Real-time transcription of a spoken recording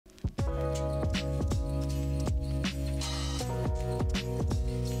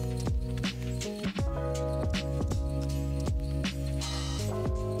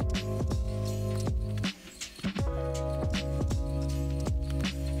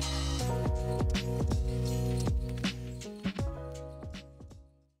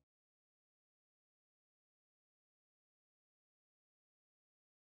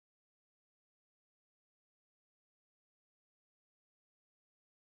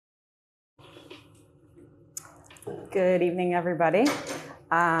Good evening, everybody.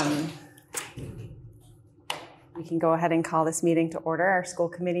 We can go ahead and call this meeting to order, our school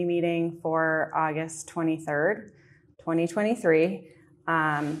committee meeting for August 23rd, 2023,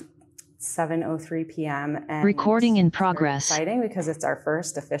 7:03 p.m. And recording in progress. Exciting because it's our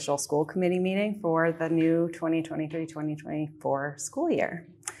first official school committee meeting for the new 2023-2024 school year.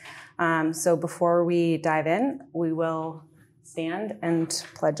 So before we dive in, we will stand and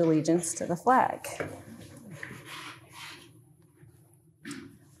pledge allegiance to the flag.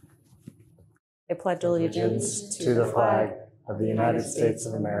 I pledge allegiance to the flag of the United States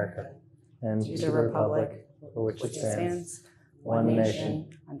of America and to the republic for which it stands, one nation,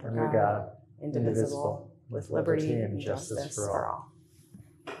 under God, indivisible, with liberty and justice for all.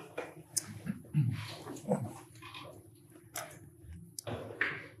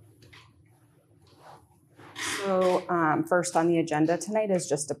 So first on the agenda tonight is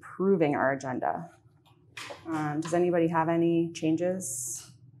just approving our agenda. Does anybody have any changes?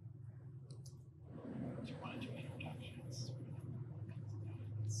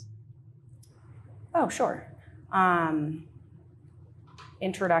 Oh, sure.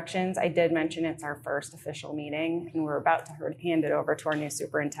 Introductions, I did mention it's our first official meeting and we're about to hand it over to our new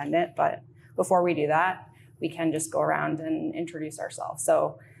superintendent, but before we do that, we can just go around and introduce ourselves.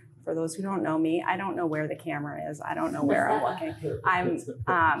 So for those who don't know me, I don't know where the camera is. I don't know where I'm looking.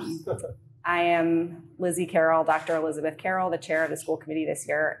 I am Lizzie Carroll, Dr. Elizabeth Carroll, the chair of the school committee this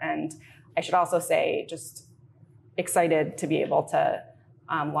year. And I should also say, just excited to be able to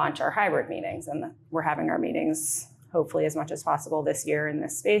launch our hybrid meetings. And we're having our meetings hopefully as much as possible this year in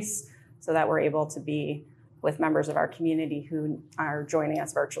this space so that we're able to be with members of our community who are joining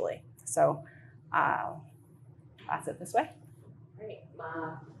us virtually. So I'll pass it this way. Great.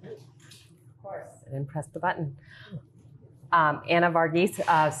 Of course, and press the button. Anna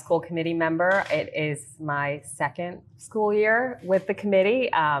Varghese, school committee member. It is my second school year with the committee.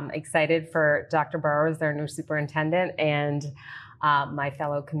 Excited for Dr. Burrows, their new superintendent, and my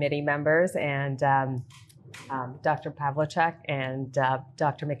fellow committee members, and Dr. Pavlicek and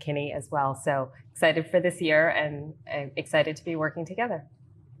Dr. McKinney as well. So excited for this year and excited to be working together.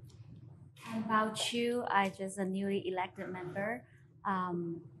 And about you, I just a newly elected member. I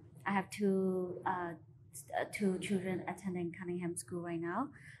have two children attending Cunningham School right now.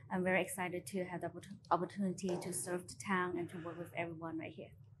 I'm very excited to have the opportunity to serve the town and to work with everyone right here.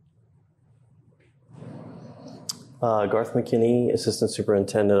 Garth McKinney, Assistant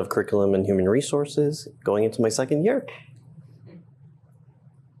Superintendent of Curriculum and Human Resources, going into my second year.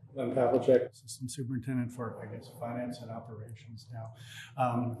 Glenn Pavlicek, Assistant Superintendent for, Finance and Operations now.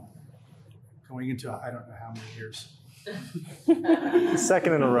 Going into, I don't know how many years.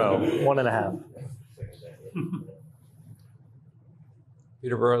 Second in a row, 1.5.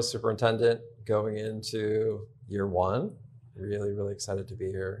 Peter Burrows, Superintendent, going into year 1. Really excited to be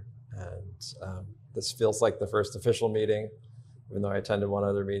here. And this feels like the first official meeting, even though I attended one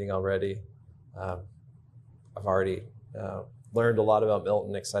other meeting already. I've already learned a lot about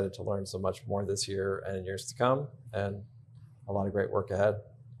Milton, excited to learn so much more this year and in years to come, and a lot of great work ahead.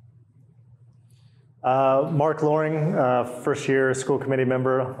 Mark Loring, first year school committee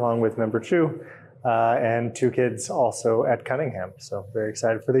member, along with member Chu, and 2 kids also at Cunningham. So very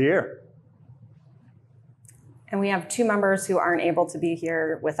excited for the year. And we have 2 members who aren't able to be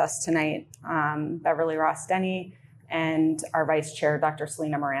here with us tonight, Beverly Ross Denny and our vice chair, Dr.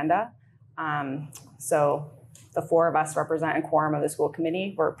 Selena Miranda. So the 4 of us represent a quorum of the school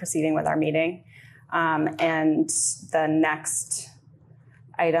committee. We're proceeding with our meeting. And the next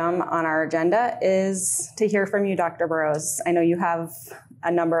item on our agenda is to hear from you, Dr. Burrows. I know you have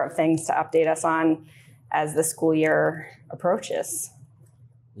a number of things to update us on as the school year approaches.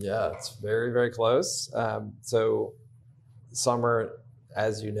 Yeah, it's very close. So summer,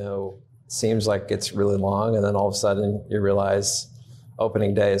 as you know, seems like it's really long, and then all of a sudden you realize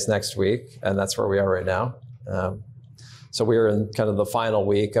opening day is next week, and that's where we are right now. So we're in kind of the final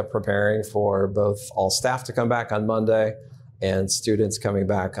week of preparing for both all staff to come back on Monday and students coming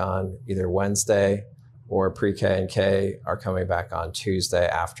back on either Wednesday, or pre-K and K are coming back on Tuesday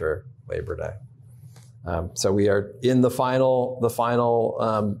after Labor Day. So we are in the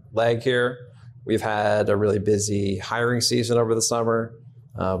final leg here. We've had a really busy hiring season over the summer.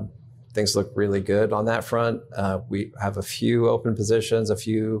 Things look really good on that front. We have a few open positions, a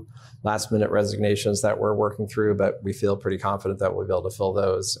few last minute resignations that we're working through, but we feel pretty confident that we'll be able to fill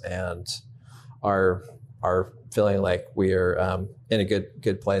those and are feeling like we're in a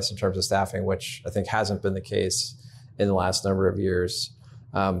good place in terms of staffing, which I think hasn't been the case in the last number of years.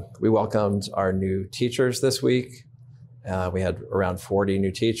 We welcomed our new teachers this week. We had around 40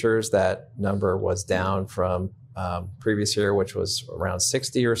 new teachers. That number was down from previous year, which was around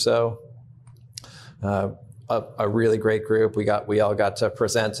 60 or so. A really great group. We all got to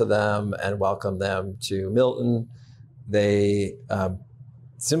present to them and welcome them to Milton. They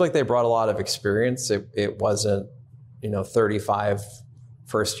seemed like they brought a lot of experience. It wasn't, 35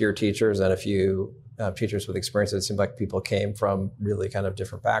 first-year teachers and a few teachers with experience. It seemed like people came from really kind of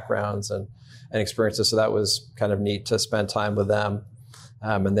different backgrounds and experiences. So that was kind of neat to spend time with them.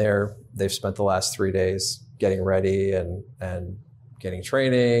 And they've spent the last 3 days getting ready and getting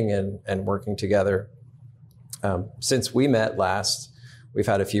training and working together. Since we met last, we've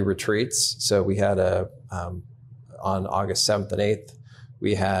had a few retreats. So we had on August 7th and 8th,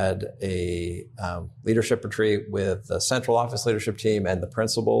 we had a leadership retreat with the central office leadership team and the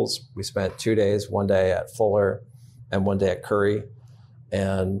principals. We spent 2 days, 1 day at Fuller and 1 day at Curry.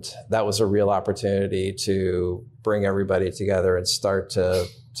 And that was a real opportunity to bring everybody together and start to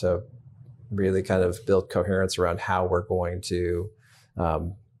really kind of build coherence around how we're going to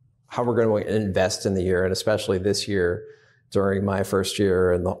invest in the year, and especially this year during my first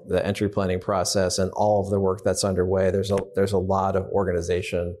year and the entry planning process and all of the work that's underway. There's a lot of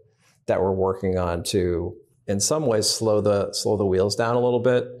organization that we're working on to, in some ways, slow the wheels down a little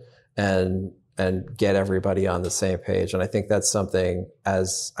bit and get everybody on the same page. And I think that's something,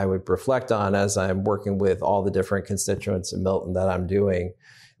 as I would reflect on as I'm working with all the different constituents in Milton, that I'm doing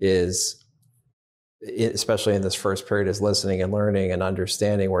is, especially in this first period, is listening and learning and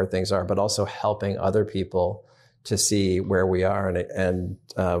understanding where things are, but also helping other people to see where we are. And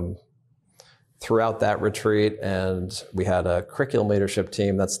throughout that retreat, and we had a curriculum leadership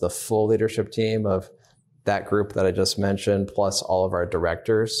team, that's the full leadership team of that group that I just mentioned, plus all of our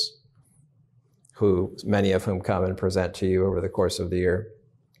directors, who many of whom come and present to you over the course of the year.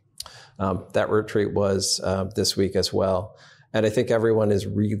 That retreat was this week as well. And I think everyone is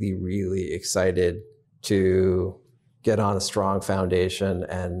really, really excited to get on a strong foundation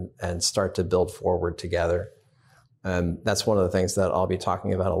and start to build forward together. That's one of the things that I'll be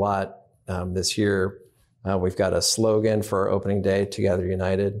talking about a lot this year. We've got a slogan for opening day, Together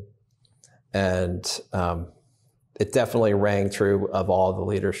United. And it definitely rang true of all the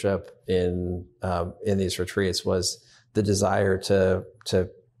leadership in these retreats, was the desire to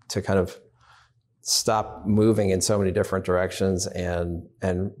kind of stop moving in so many different directions and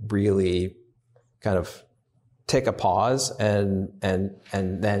really kind of take a pause and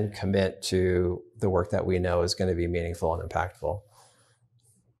then commit to the work that we know is going to be meaningful and impactful.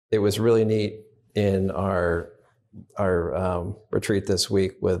 It was really neat in our retreat this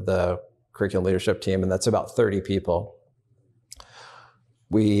week with the curriculum leadership team, and that's about 30 people.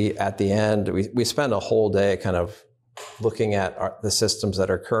 At the end, we spent a whole day kind of looking at the systems that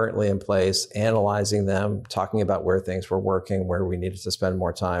are currently in place, analyzing them, talking about where things were working, where we needed to spend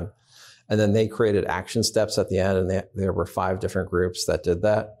more time. And then they created action steps at the end, and there were 5 different groups that did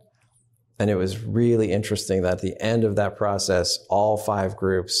that. And it was really interesting that at the end of that process, all 5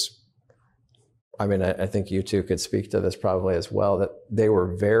 groups, I mean, I think you two could speak to this probably as well, that they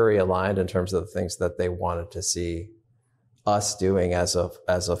were very aligned in terms of the things that they wanted to see us doing as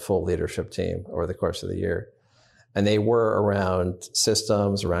a full leadership team over the course of the year. And they were around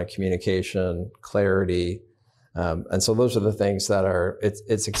systems, around communication, clarity. And so those are the things that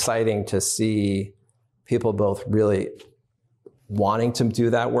it's exciting to see people both really wanting to do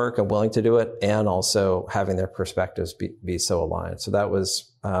that work and willing to do it, and also having their perspectives be so aligned. So that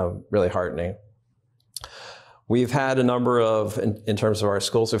was really heartening. We've had a number of, in terms of our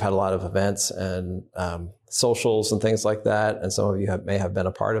schools, we've had a lot of events and socials and things like that. And some of you may have been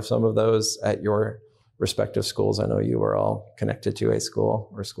a part of some of those at your respective schools. I know you were all connected to a school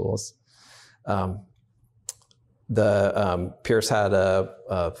or schools. Pierce had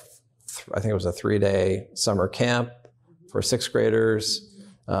I think it was a 3-day summer camp for 6th graders.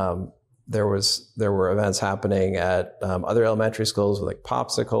 There were events happening at other elementary schools with like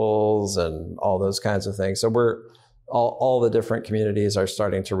popsicles and all those kinds of things. So all the different communities are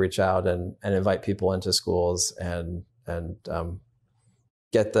starting to reach out and invite people into schools and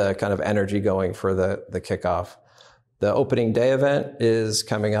get the kind of energy going for the kickoff. The opening day event is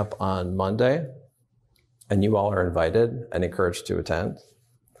coming up on Monday, and you all are invited and encouraged to attend.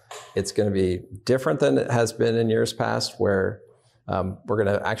 It's going to be different than it has been in years past, where we're going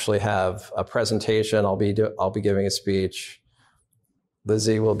to actually have a presentation. I'll be giving a speech.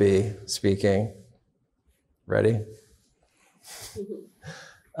 Lizzie will be speaking. Ready?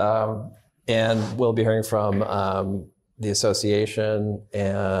 And we'll be hearing from the association,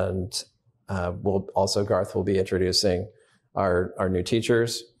 and Garth will be introducing our new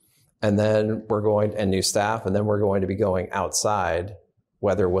teachers, and then and new staff, and then we're going to be going outside,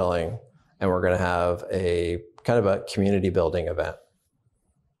 weather willing, and we're going to have a kind of a community building event.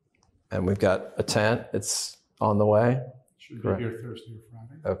 And we've got a tent. It's on the way. Should be here Thursday or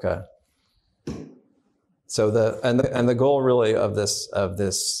Friday. Okay. So the goal really of this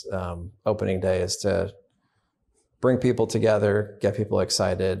opening day is to bring people together, get people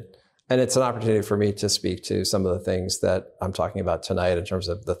excited, and it's an opportunity for me to speak to some of the things that I'm talking about tonight in terms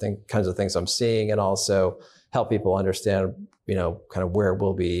of the kinds of things I'm seeing, and also help people understand, kind of where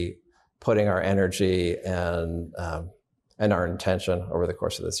we'll be putting our energy and our intention over the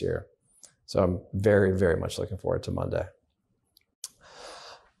course of this year. So I'm very, very much looking forward to Monday.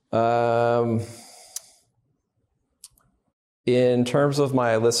 In terms of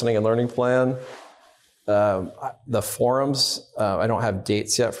my listening and learning plan, the forums, I don't have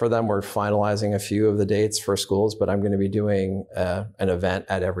dates yet for them. We're finalizing a few of the dates for schools, but I'm going to be doing an event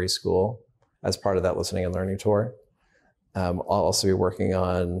at every school as part of that listening and learning tour. I'll also be working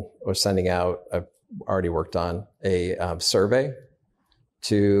on or sending out, I've already worked on a survey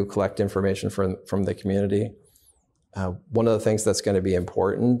to collect information from the community. One of the things that's going to be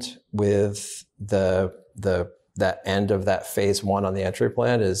important with that end of that phase one on the entry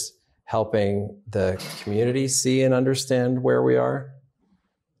plan is helping the community see and understand where we are.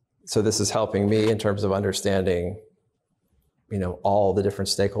 So this is helping me in terms of understanding, all the different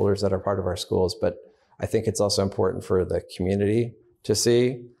stakeholders that are part of our schools. But I think it's also important for the community to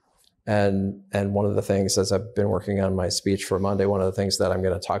see. And one of the things, as I've been working on my speech for Monday, one of the things that I'm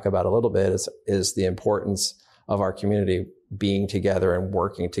going to talk about a little bit is the importance of our community being together and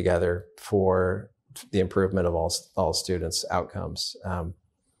working together for the improvement of all students' outcomes.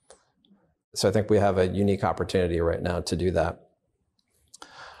 So I think we have a unique opportunity right now to do that.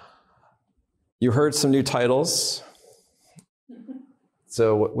 You heard some new titles.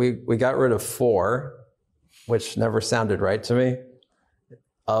 So we got rid of 4, which never sounded right to me.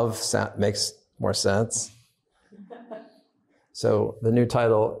 Makes more sense. So the new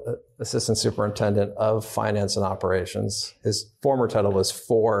title, Assistant Superintendent of Finance and Operations. His former title was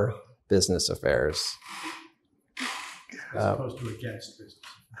For Business Affairs. As opposed to against business.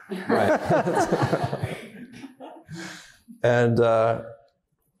 Right. And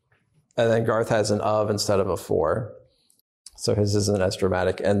then Garth has an of instead of a for. So his isn't as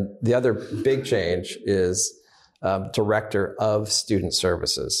dramatic. And the other big change is Director of Student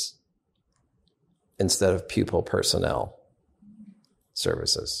Services instead of Pupil Personnel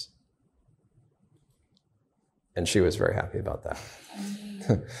Services. And she was very happy about that.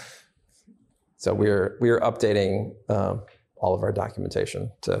 So we're updating all of our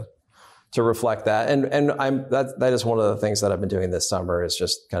documentation to reflect that. And that is one of the things that I've been doing this summer, is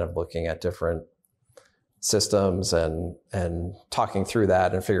just kind of looking at different systems and talking through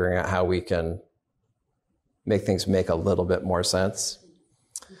that and figuring out how we can make things make a little bit more sense.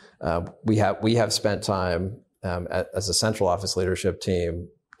 We have spent time as a central office leadership team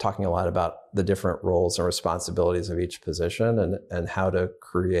talking a lot about the different roles and responsibilities of each position and how to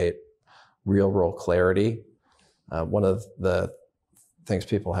create real role clarity. One of the things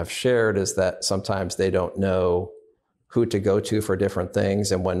people have shared is that sometimes they don't know who to go to for different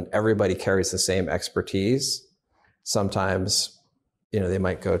things. And when everybody carries the same expertise, sometimes, they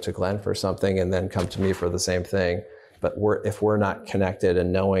might go to Glenn for something and then come to me for the same thing. But if we're not connected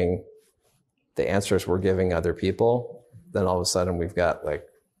and knowing the answers we're giving other people, then all of a sudden we've got like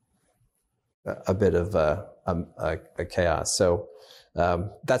a bit of a chaos. So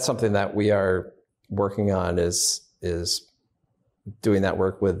that's something that we are working on, is doing that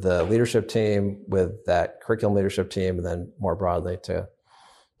work with the leadership team, with that curriculum leadership team, and then more broadly to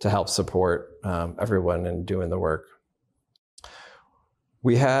help support everyone in doing the work.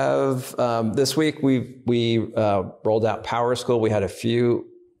 We have, this week, we rolled out Power School. We had a few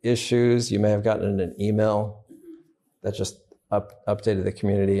issues. You may have gotten an email that just updated the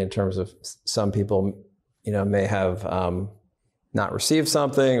community in terms of some people, may have not received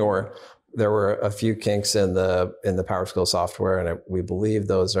something, or there were a few kinks in the Power School software, and we believe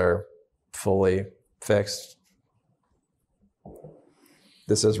those are fully fixed.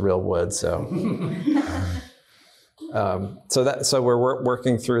 This is real wood, so. So we're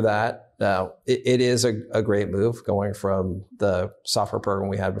working through that. It is a great move going from the software program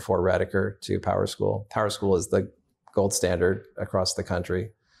we had before Rediker to Power School. Power School is the gold standard across the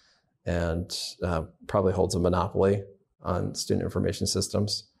country, and probably holds a monopoly on student information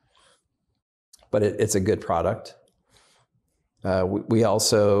systems. But it's a good product. We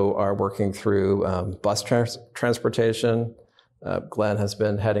also are working through bus transportation. Glenn has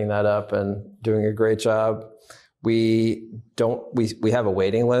been heading that up and doing a great job. We have a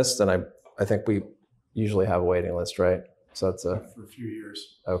waiting list, and I think we usually have a waiting list, right? So it's for a few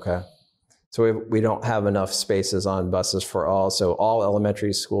years. Okay. So we don't have enough spaces on buses for all. So all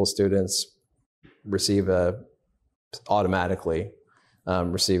elementary school students automatically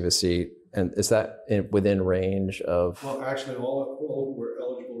receive a seat. And is that within range of? Well, actually, all were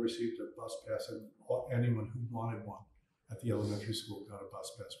eligible received a bus pass, and anyone who wanted one at the elementary school got a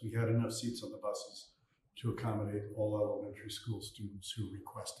bus pass. We had enough seats on the buses to accommodate all elementary school students who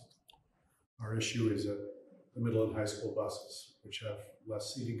requested. Our issue is at the middle and high school buses, which have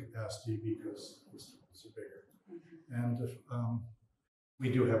less seating capacity because the students are bigger. And we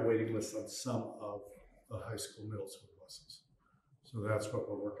do have waiting lists on some of the high school, middle school buses. So that's what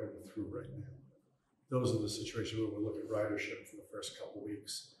we're working through right now. Those are the situations where we look at ridership for the first couple of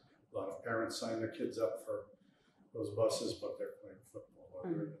weeks. A lot of parents sign their kids up for those buses, but they're playing football or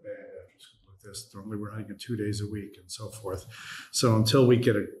they're in the band after school like this. Normally we're running it 2 days a week and so forth. So until we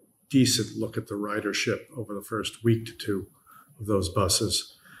get a decent look at the ridership over the first week to 2 of those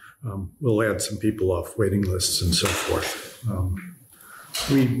buses, we'll add some people off waiting lists and so forth.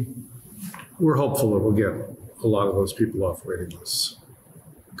 We're hopeful that we'll get a lot of those people off waiting lists.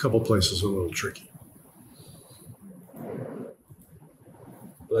 A couple places are a little tricky.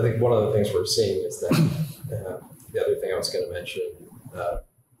 But I think one of the things we're seeing is that the other thing I was going to mention,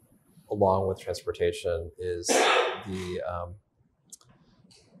 along with transportation, is the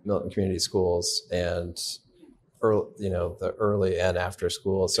Milton Community Schools and the early and after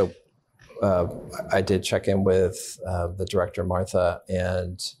school. So I did check in with the director, Martha,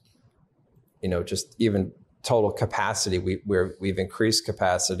 and just even total capacity. We've increased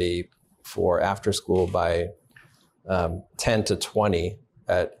capacity for after school by 10 to 20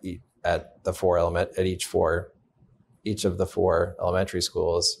 at each of the 4 elementary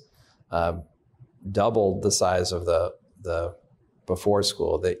schools, doubled the size of the before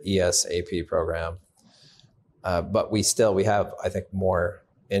school, the ESAP program. But we have, I think, more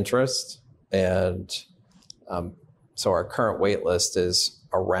interest. And so our current wait list is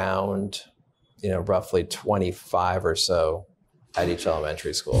around, roughly 25 or so at each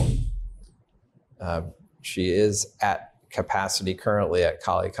elementary school. She is at capacity currently at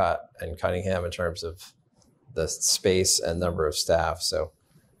Collycott and Cunningham in terms of the space and number of staff. So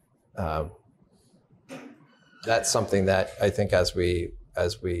that's something that I think as we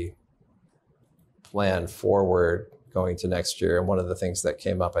plan forward going to next year, and one of the things that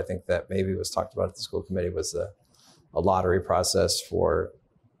came up, I think that maybe was talked about at the school committee, was a lottery process for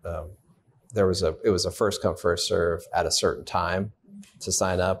it was a first come first serve at a certain time to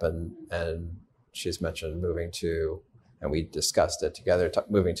sign up, and she's mentioned moving to, and we discussed it together,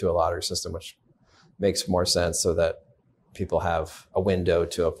 moving to a lottery system, which makes more sense so that people have a window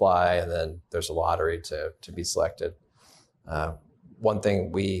to apply and then there's a lottery to be selected. One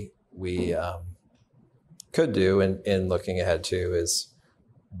thing we could do in looking ahead to is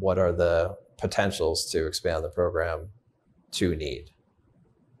what are the potentials to expand the program to need.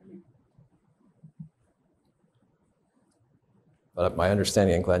 But my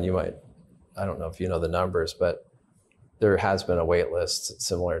understanding, and Glenn, I don't know if you know the numbers, but there has been a wait list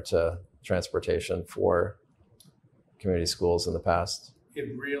similar to transportation for community schools in the past. It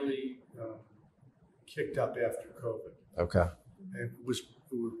really kicked up after COVID. Okay. And it was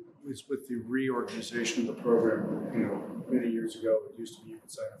with the reorganization of the program. Many years ago, it used to be you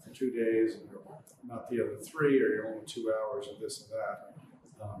could sign up for 2 days, and not the other 3, or you're only 2 hours, or this and that.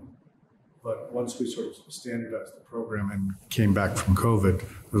 But once we sort of standardized the program and came back from COVID, there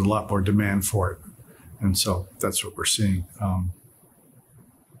was a lot more demand for it. And so that's what we're seeing.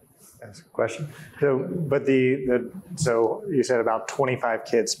 That's a question. So, but so you said about 25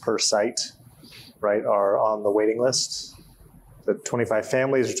 kids per site, right, are on the waiting list? The 25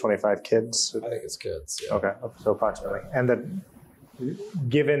 families or 25 kids? I think it's kids. Yeah. Okay, so approximately. And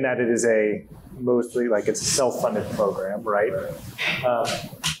given that it is mostly it's a self-funded program, right?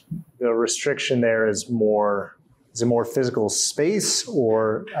 The restriction there is it more physical space,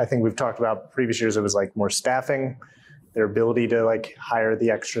 or I think we've talked about previous years, it was more staffing, their ability to hire the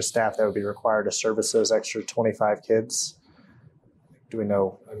extra staff that would be required to service those extra 25 kids. Do we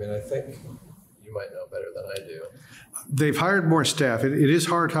know? I mean, I think you might know better than I do. They've hired more staff. It is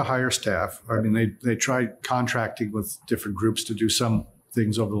hard to hire staff. I mean, they tried contracting with different groups to do some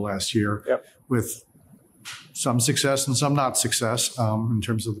things over the last year. Yep. With some success and some not success in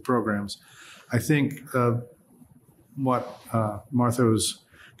terms of the programs. I think what Martha was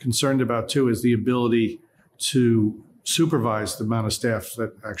concerned about too is the ability to supervise the amount of staff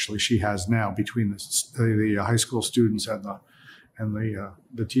that actually she has now between the high school students and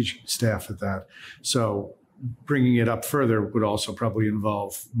the teaching staff at that. So bringing it up further would also probably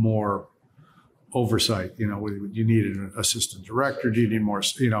involve more oversight. You need an assistant director. Do you need more?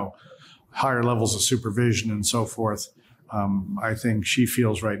 higher levels of supervision and so forth. I think she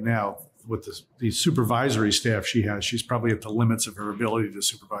feels right now with the supervisory staff she has, she's probably at the limits of her ability to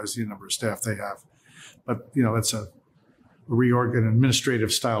supervise the number of staff they have. But, it's an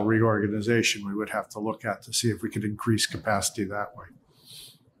administrative style reorganization we would have to look at to see if we could increase capacity that way.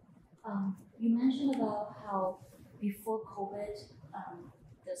 You mentioned about how before COVID,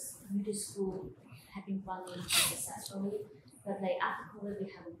 the community school had been running successfully, but like after COVID, we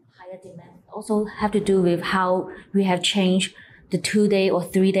have higher demand. Also have to do with how we have changed the 2-day or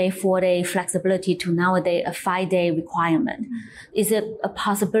 3-day, 4-day flexibility to nowadays a 5-day requirement. Is it a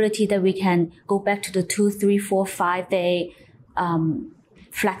possibility that we can go back to the 2, 3, 4, 5-day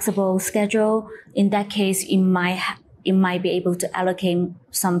flexible schedule? In that case, it might be able to allocate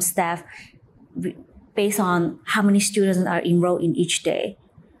some staff based on how many students are enrolled in each day.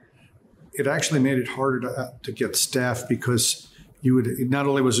 It actually made it harder to get staff because not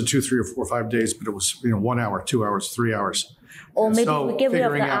only was it 2, 3, or 4, 5 days, but it was 1 hour, 2 hours, 3 hours. Or maybe we get rid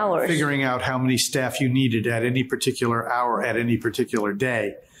of the hours. Figuring out how many staff you needed at any particular hour at any particular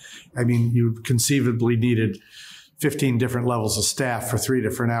day. I mean, you conceivably needed 15 different levels of staff for 3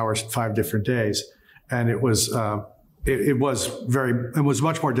 different hours, 5 different days, and it was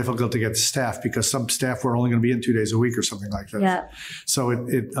much more difficult to get staff because some staff were only going to be in 2 days a week or something like that. Yeah. So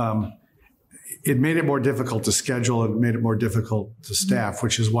it made it more difficult to schedule. It made it more difficult to staff,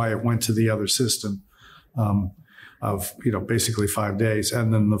 which is why it went to the other system of basically 5 days,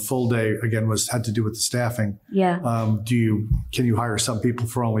 and then the full day again had to do with the staffing. Yeah. Can you hire some people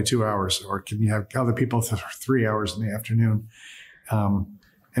for only 2 hours, or can you have other people for 3 hours in the afternoon? And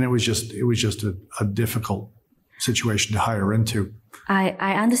it was just a difficult situation to hire into.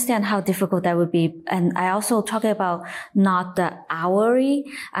 I understand how difficult that would be. And I also talking about not the hourly.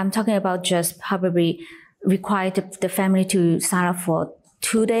 I'm talking about just probably require the family to sign up for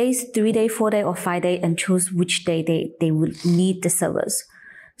 2 days, 3 days, 4 days, or 5 days and choose which day they would need the service.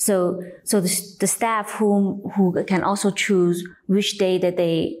 So the staff who can also choose which day that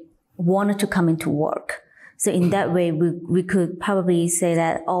they wanted to come into work. So in that way, we could probably say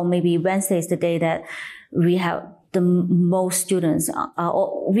that, maybe Wednesday is the day that we have the most students.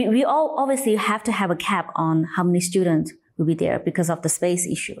 We all obviously have to have a cap on how many students will be there because of the space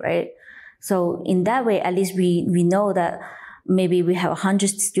issue, right? So in that way, at least we know that maybe we have 100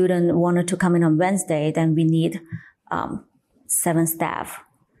 students wanted to come in on Wednesday, then we need 7 staff.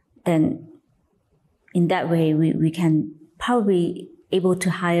 Then in that way, we can probably able to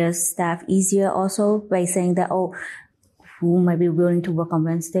hire staff easier also by saying that, who might be willing to work on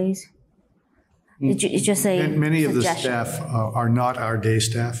Wednesdays? It's just a many of the suggestion. staff are not our day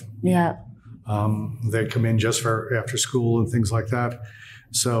staff. Yeah. They come in just for after school and things like that.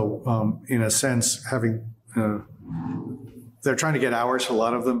 So in a sense, they're trying to get hours, a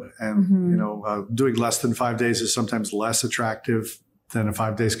lot of them, and doing less than 5 days is sometimes less attractive than a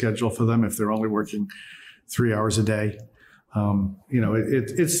 5-day schedule for them if they're only working 3 hours a day.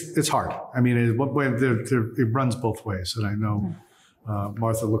 It's hard. I mean, it runs both ways, and I know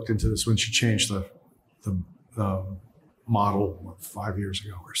Martha looked into this when she changed the model 5 years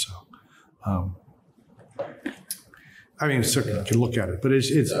ago or so. I mean, certainly you can look at it, but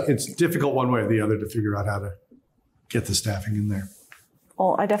it's difficult one way or the other to figure out how to get the staffing in there.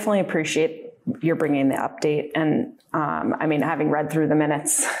 Well, I definitely appreciate your bringing the update. And having read through the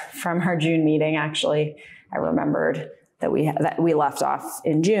minutes from our June meeting, actually, I remembered that we left off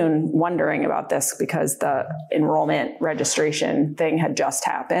in June wondering about this because the enrollment registration thing had just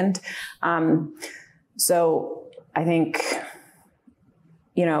happened. So I think,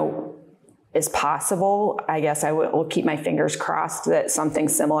 is possible. I guess I will keep my fingers crossed that something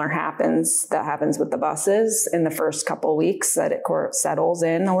similar happens with the buses in the first couple of weeks, that it settles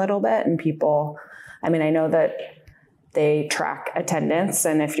in a little bit and people, I know that they track attendance,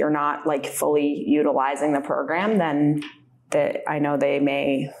 and if you're not fully utilizing the program, then I know they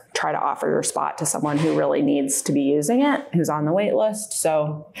may try to offer your spot to someone who really needs to be using it, who's on the wait list.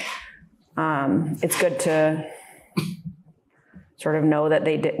 So it's good to sort of know that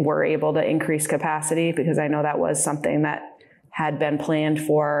they were able to increase capacity, because I know that was something that had been planned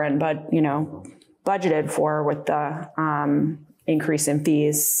for and budgeted for with the increase in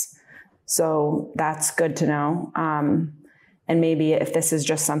fees. So that's good to know. And maybe if this is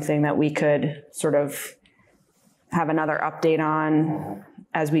just something that we could sort of have another update on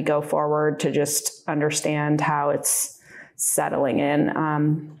as we go forward to just understand how it's settling in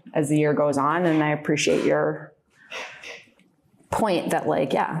as the year goes on. And I appreciate your point that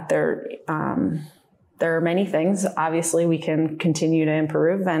there are many things obviously we can continue to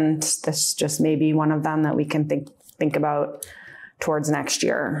improve, and this just may be one of them that we can think about towards next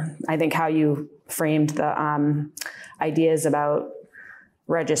year. I think how you framed the ideas about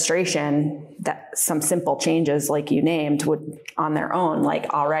registration, that some simple changes like you named would on their own, like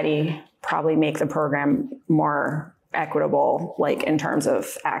already probably make the program more equitable, like in terms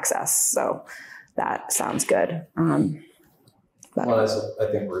of access. So that sounds good. Well, I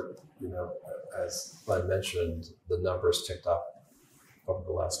think we're, as I mentioned, the numbers ticked up over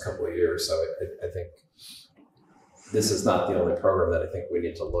the last couple of years. So I think this is not the only program that I think we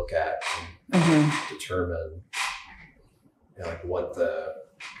need to look at and determine, like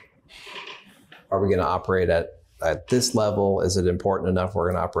are we going to operate at this level? Is it important enough we're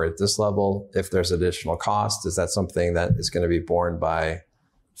going to operate at this level? If there's additional cost, is that something that is going to be borne by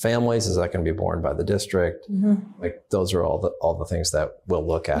families? Is that going to be borne by the district? Like those are all the things that we'll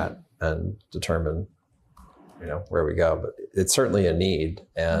look at and determine, where we go. But it's certainly a need,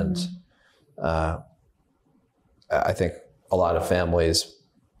 and I think a lot of families,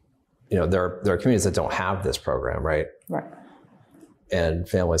 there are communities that don't have this program, right? Right. And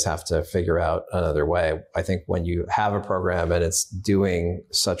families have to figure out another way. I think when you have a program and it's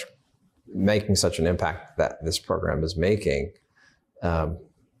making such an impact that this program is making,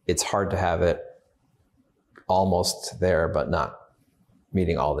 it's hard to have it almost there, but not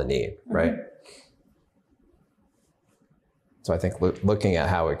meeting all the need, right? So I think looking at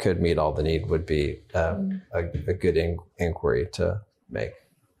how it could meet all the need would be a good inquiry to make.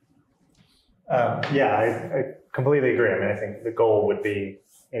 I completely agree. I mean, I think the goal would be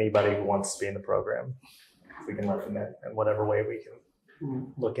anybody who wants to be in the program. We can learn from it in whatever way we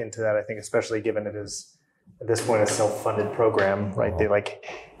can look into that. I think especially given it is at this point a self-funded program, right? They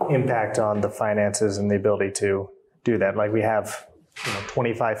impact on the finances and the ability to do that. Like we have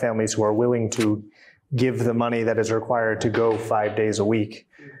 25 families who are willing to give the money that is required to go 5 days a week.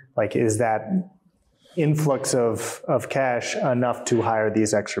 Like, is that influx of cash enough to hire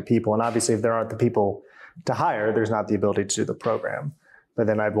these extra people? And obviously, if there aren't the people to hire, there's not the ability to do the program. But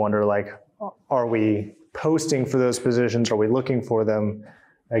then I'd wonder, are we posting for those positions? Are we looking for them?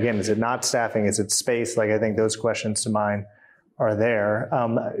 Again, is it not staffing? Is it space? I think those questions to mind are there.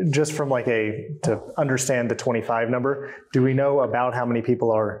 Just from to understand the 25 number, do we know about how many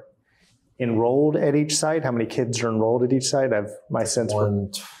people are enrolled at each site? How many kids are enrolled at each site? I have my sense.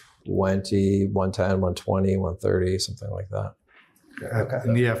 120, 110, 120, 130, something like that.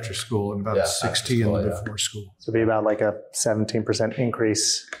 In the after school and about 60 in the before school. So it'd be about a 17%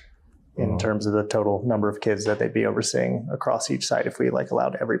 increase in terms of the total number of kids that they'd be overseeing across each site if we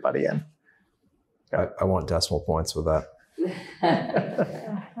allowed everybody in. I want decimal points with that.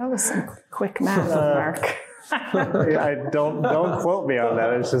 That was some quick math, Mark. I don't quote me on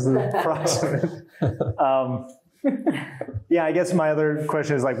that. It's just approximate. I guess my other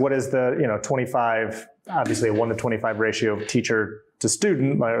question is what is the 25? Obviously, a 1 to 25 ratio of teacher to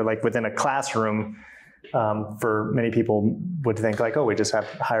student, within a classroom. For many people would think we just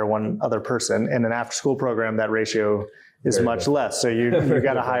have to hire one other person. In an after school program, that ratio is much less. So you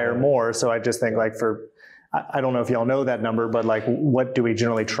got to hire more. So I just think I don't know if y'all know that number, but what do we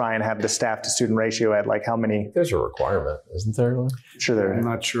generally try and have the staff to student ratio at? How many? There's a requirement, isn't there? Sure there. I'm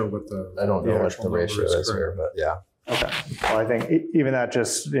not sure what I don't know what the ratio is here, but yeah. Okay. Well, I think even that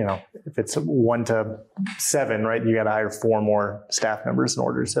just, if it's 1 to 7, right, you got to hire 4 more staff members in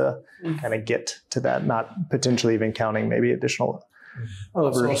order to kind of get to that, not potentially even counting maybe additional.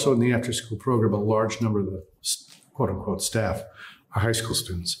 Also in the after school program, a large number of the quote unquote staff are high school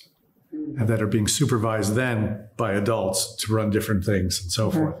students and that are being supervised then by adults to run different things and so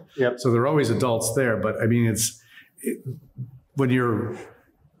forth. Yep. So there are always adults there, but I mean, it's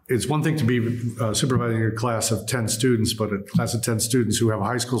one thing to be supervising a class of 10 students, but a class of 10 students who have a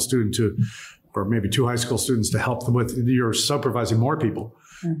high school student or maybe 2 high school students to help them with, you're supervising more people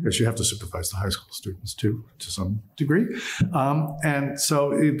because you have to supervise the high school students too, to some degree. And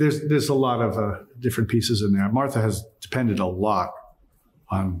so there's a lot of different pieces in there. Martha has depended a lot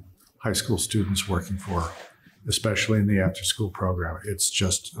on high school students working for her, especially in the after school program. It's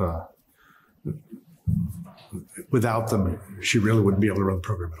just, without them, she really wouldn't be able to run the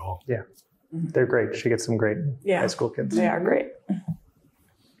program at all. Yeah, they're great. She gets some great high school kids. They are great.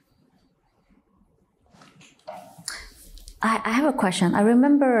 I have a question. I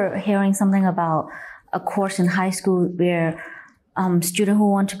remember hearing something about a course in high school where students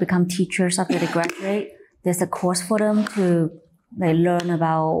who want to become teachers after they graduate, there's a course for them to learn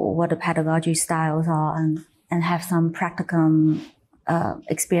about what the pedagogy styles are and have some practical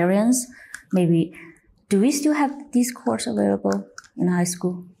experience. Maybe, do we still have these courses available in high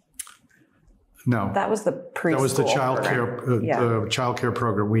school? No. That was the preschool. That was the child care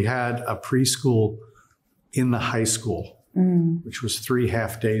program. We had a preschool in the high school which was 3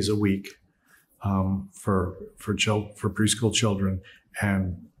 half days a week for preschool children,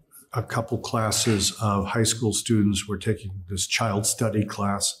 and a couple classes of high school students were taking this child study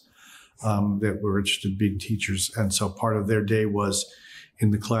class that were interested in being teachers. And so part of their day was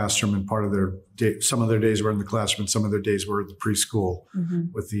in the classroom, and part of their day, some of their days were in the classroom, and some of their days were at the preschool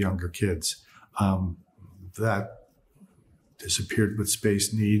with the younger kids. That disappeared with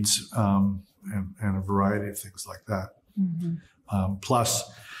space needs and a variety of things like that.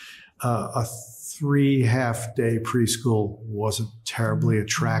 Plus, a 3 half day preschool wasn't terribly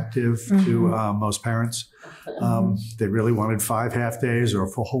attractive to most parents. They really wanted 5 half days or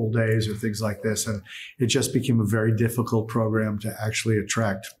whole days or things like this. And it just became a very difficult program to actually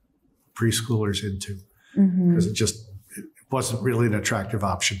attract preschoolers into, because it wasn't really an attractive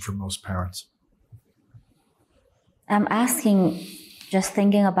option for most parents. I'm asking, just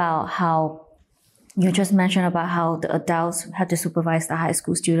thinking about how you just mentioned about how the adults have to supervise the high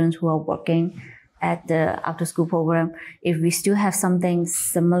school students who are working at the after school program. If we still have something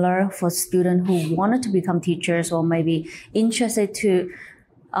similar for students who wanted to become teachers or maybe interested to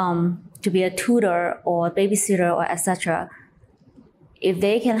be a tutor or a babysitter or etc., if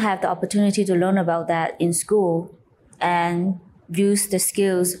they can have the opportunity to learn about that in school and use the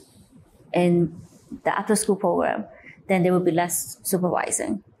skills in the after school program, then there will be less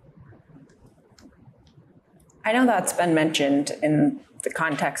supervising. I know that's been mentioned in the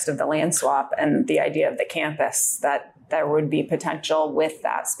context of the land swap and the idea of the campus, that there would be potential with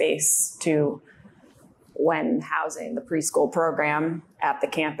that space to, when housing the preschool program at the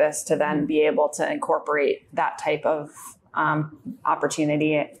campus, to then be able to incorporate that type of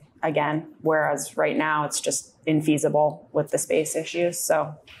opportunity again, whereas right now it's just infeasible with the space issues.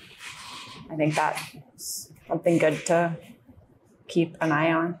 So I think that's something good to keep an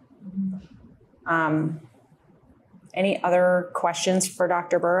eye on. Any other questions for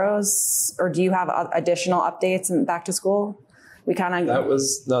Dr. Burrows, or do you have additional updates in back to school? We kind of I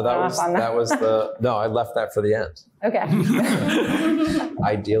left that for the end. Okay.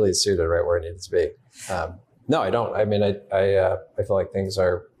 Ideally suited right where it needed to be. No, I don't. I mean, I feel like things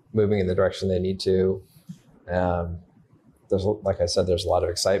are moving in the direction they need to. There's, like I said, there's a lot of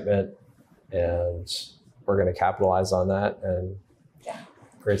excitement, and we're going to capitalize on that and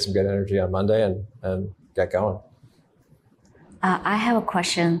create some good energy on Monday and get going. I have a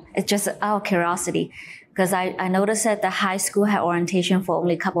question. It's just out of curiosity, because I noticed that the high school had orientation for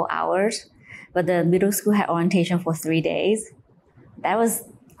only a couple hours, but the middle school had orientation for 3 days. That was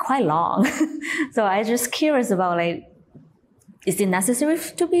quite long. So I was just curious about, like, is it necessary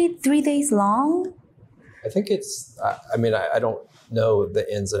to be 3 days long? I think it's, I mean, I don't know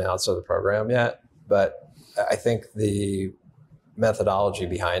the ins and outs of the program yet, but I think the methodology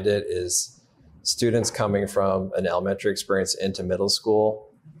behind it is students coming from an elementary experience into middle school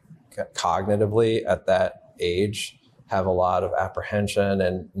cognitively at that age have a lot of apprehension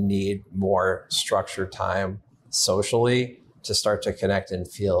and need more structured time socially to start to connect and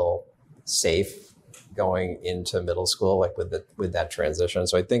feel safe going into middle school, like with that transition.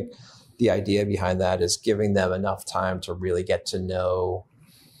 So I think the idea behind that is giving them enough time to really get to know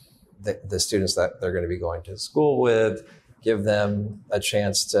the students that they're going to be going to school with, give them a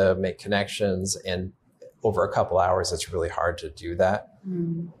chance to make connections. And over a couple hours, it's really hard to do that.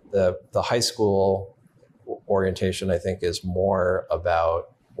 The high school orientation, I think, is more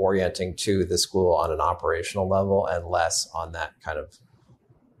about orienting to the school on an operational level and less on that kind of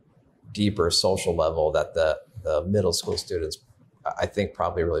deeper social level that the middle school students, I think,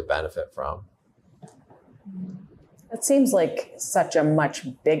 probably really benefit from. It seems like such a much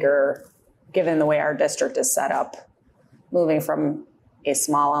bigger, given the way our district is set up, moving from a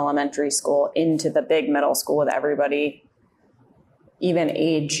small elementary school into the big middle school with everybody, even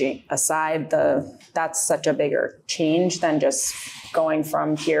age aside, that's such a bigger change than just going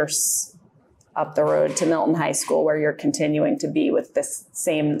from Pierce up the road to Milton High School, where you're continuing to be with the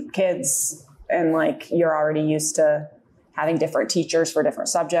same kids and, like, you're already used to having different teachers for different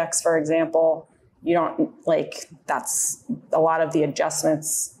subjects, for example. You don't, like, that's a lot of the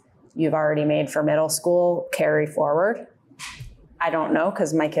adjustments you've already made for middle school carry forward. I don't know,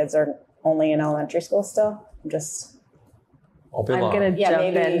 because my kids are only in elementary school still. I'm going to jump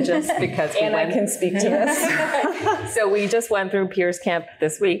in just because I can speak to this. So we just went through Pierce Camp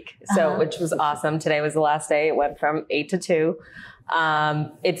this week, which was awesome. Today was the last day. It went from 8 to 2.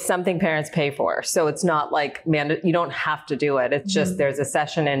 It's something parents pay for. So it's not like, you don't have to do it. It's just there's a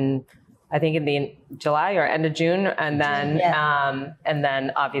session in the July or end of June, and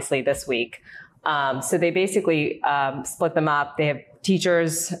then obviously this week. So they basically split them up. They have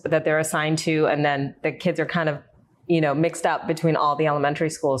teachers that they're assigned to, and then the kids are kind of, mixed up between all the elementary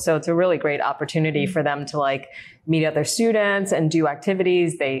schools. So it's a really great opportunity for them to like meet other students and do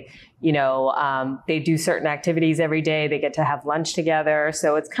activities. They, they do certain activities every day. They get to have lunch together.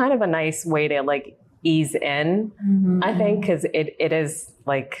 So it's kind of a nice way to like ease in, I think, because it is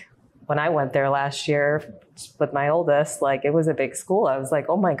like when I went there last year with my oldest, like it was a big school. I was like,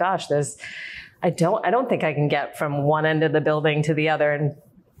 oh my gosh, I don't think I can get from one end of the building to the other in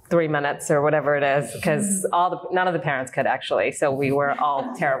 3 minutes or whatever it is, because none of the parents could actually. So we were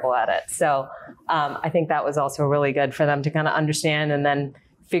all terrible at it. So I think that was also really good for them to kind of understand and then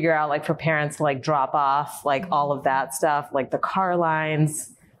figure out, like for parents to like drop off, like all of that stuff, like the car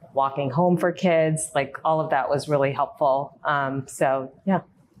lines, walking home for kids, like all of that was really helpful. So yeah.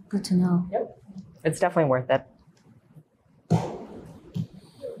 Good to know. Yep. It's definitely worth it.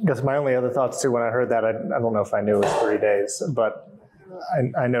 I guess my only other thoughts too, when I heard that, I don't know if I knew it was 3 days, but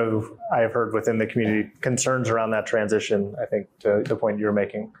I know I've heard within the community concerns around that transition, I think to the point you were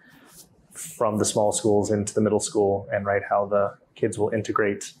making, from the small schools into the middle school, and right, how the kids will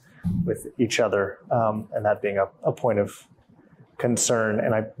integrate with each other, and that being a point of concern.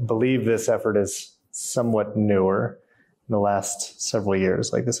 And I believe this effort is somewhat newer in the last several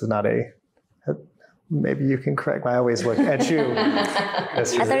years. Like this is not maybe you can correct me. I always look at you. I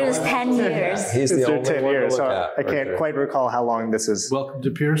thought it was 10 years. He's the only 10 one years, to look so at. I can't quite recall how long this is. Welcome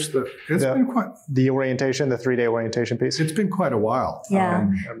to Pierce. It's Yeah. been quite. The orientation, the 3-day orientation piece. It's been quite a while. Yeah.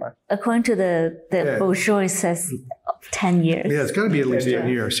 Never mind. According to the Yeah. brochure, it says 10 years. Yeah, it's got to be at least 10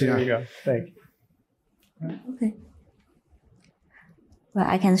 years. There you Yeah. go. Thank you. Okay. Well,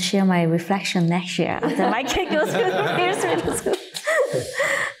 I can share my reflection next year after my kid goes to Pierce Middle School.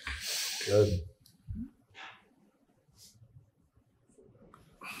 Good.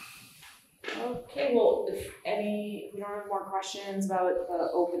 Okay, well, if we don't have more questions about the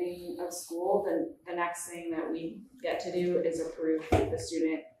opening of school, then the next thing that we get to do is approve the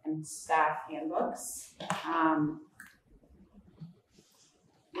student and staff handbooks.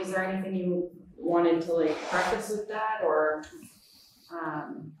 Was there anything you wanted to like preface with that, or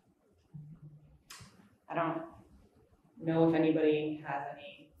I don't know if anybody has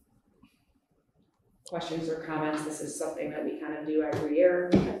any questions or comments. This is something that we kind of do every year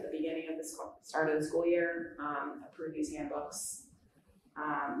at the beginning of the start of the school year, approve these handbooks,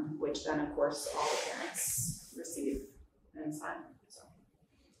 which then of course all the parents receive and sign. So.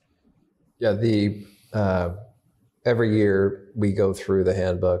 Yeah, every year we go through the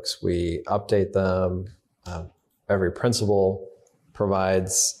handbooks, we update them. Every principal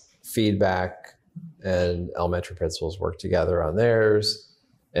provides feedback, and elementary principals work together on theirs,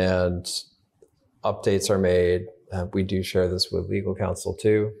 and updates are made. We do share this with legal counsel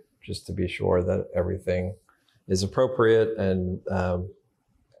too, just to be sure that everything is appropriate and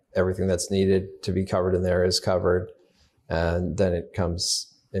everything that's needed to be covered in there is covered. And then it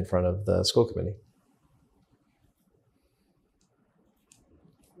comes in front of the school committee.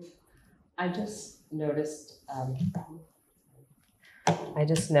 I just noticed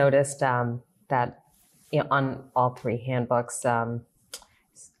that on all 3 handbooks,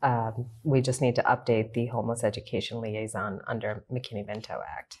 we just need to update the homeless education liaison under McKinney-Vento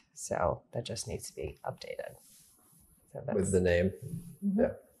Act. So that just needs to be updated. So that's With the name. Mhm.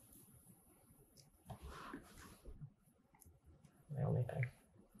 Yeah. my only thing.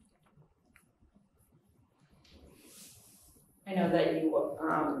 I know that you,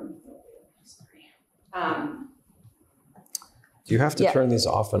 Do you have to Yeah. turn these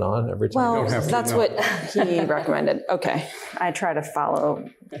off and on every time? well, don't have to, that's no. what he recommended. Okay, I try to follow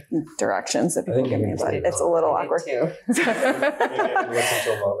directions that I people think give you me, can but stay it's a on. little I awkward. did too. Listen to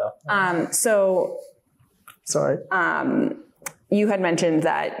them all now. So Sorry. you had mentioned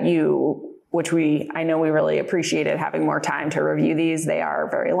that which I know we really appreciated having more time to review these. They are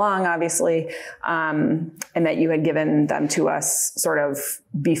very long, obviously, and that you had given them to us sort of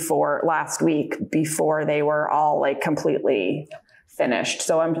last week, before they were all like completely finished.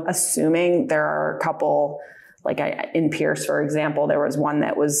 So I'm assuming there are a couple, like in Pierce, for example, there was one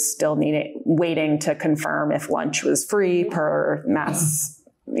that was still waiting to confirm if lunch was free per mass,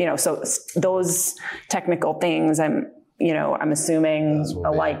 so those technical things, I'm assuming Those will be-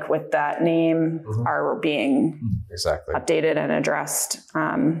 alike with that name are being Exactly. updated and addressed.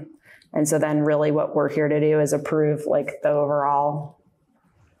 And so then really what we're here to do is approve like the overall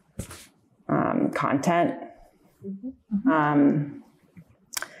content.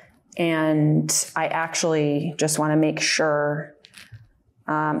 And I actually just want to make sure,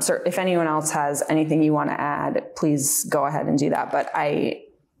 so if anyone else has anything you want to add, please go ahead and do that. But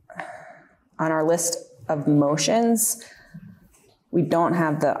on our list of motions, we don't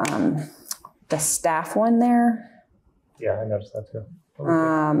have the staff one there. Yeah, I noticed that too.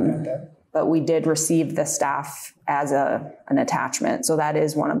 But we did receive the staff as an attachment. So that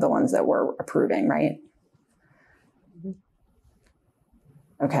is one of the ones that we're approving, right?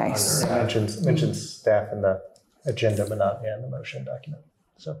 Okay. It mentions staff in the agenda, but not in the motion document.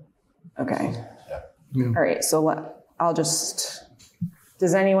 So. Okay. Yeah. All right. So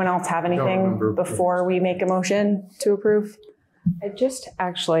does anyone else have anything before we make a motion to approve? I just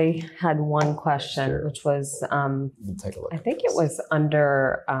actually had one question, which was, We'll take a look. I think it was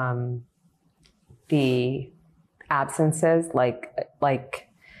under the absences, like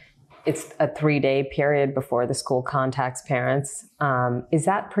it's a 3-day period before the school contacts parents. Is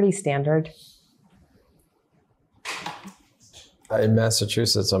that pretty standard? In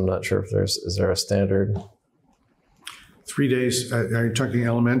Massachusetts, I'm not sure if is there a standard? 3 days, are you talking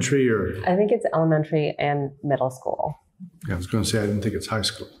elementary or? I think it's elementary and middle school. Yeah, I was going to say, I didn't think it's high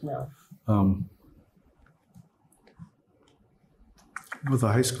school. No. With the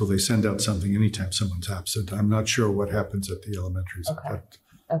high school, they send out something anytime someone's absent. I'm not sure what happens at the elementaries. Okay. But,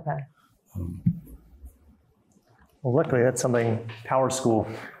 Okay. Well, luckily, that's something Power School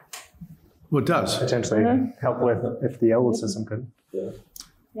well, it does. potentially help with if the ELA system could. Yeah.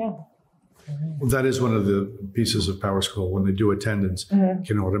 Well, that is one of the pieces of Power School. When they do attendance,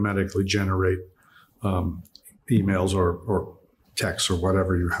 can automatically generate emails or texts or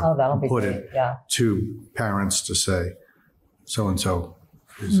whatever you have That'll be put great. in Yeah. to parents to say, so-and-so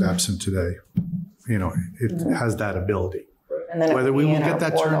is absent today. You know, it has that ability. And then Whether we will in our get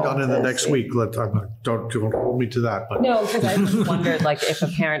that turned portal on in the to next see. week, don't hold me to that. But No, because I just wondered, like, if a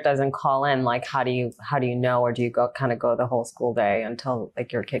parent doesn't call in, like, how do you know, or do you go the whole school day until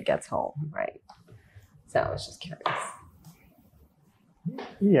like your kid gets home, right? So I was just curious.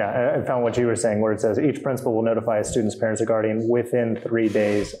 Yeah, I found what you were saying, where it says each principal will notify a student's parents or guardian within 3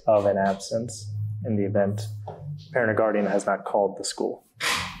 days of an absence in the event parent or guardian has not called the school.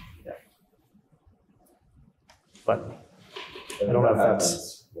 Yeah. But I don't know if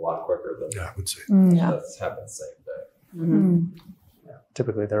that's a lot quicker than yeah, I would say. that's happened same day.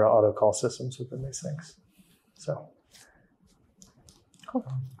 typically there are auto call systems within these things. So Cool.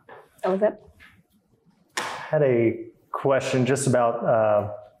 That was it. had a question just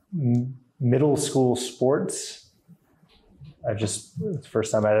about middle school sports. It's the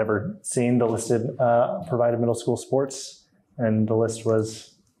first time I'd ever seen the listed provided middle school sports, and the list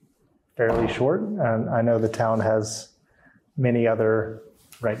was fairly short. And I know the town has many other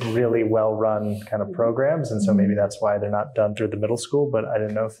really well-run kind of programs, and so maybe that's why they're not done through the middle school. But I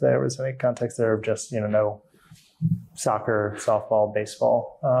didn't know if there was any context there of just no soccer, softball,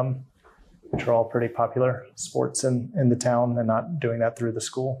 baseball, which are all pretty popular sports in the town, and not doing that through the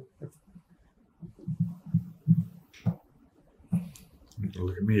school.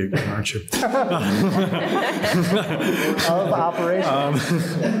 Look at me again, aren't you? Of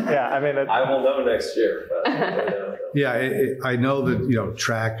operations. Yeah, I mean, I will know next year. But Yeah, I know that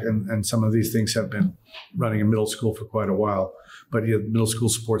track and some of these things have been running in middle school for quite a while, but middle school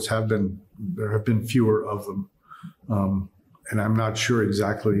sports there have been fewer of them, and I'm not sure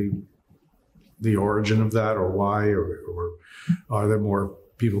exactly the origin of that or why, or are there more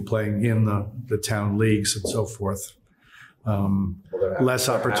people playing in the town leagues and so forth. Less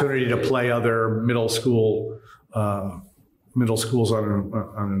opportunity to play other middle schools on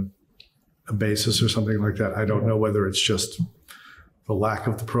a basis or something like that. I don't know whether it's just the lack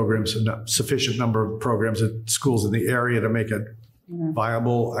of the programs and not sufficient number of programs at schools in the area to make it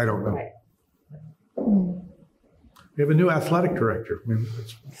viable. I don't know. We have a new athletic director. I mean,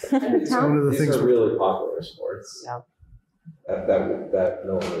 it's one of the these things. are really popular sports. Yeah. That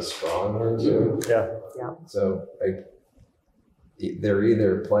no one is strong into. yeah. So they're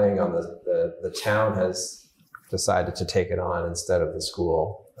either playing on the town has decided to take it on instead of the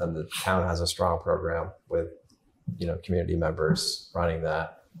school, and the town has a strong program with community members running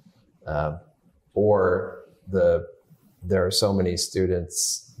that, or there are so many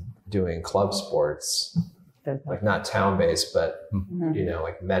students doing club sports, like not town based, but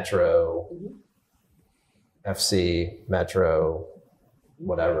like Metro, FC, Metro,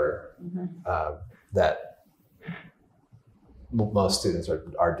 whatever, that most students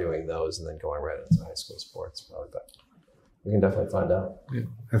are doing those and then going right into high school sports probably, but we can definitely find out. Yeah.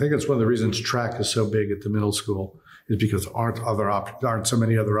 I think that's one of the reasons track is so big at the middle school is because there aren't so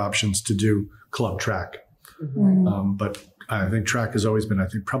many other options to do club track. But I think track has always been,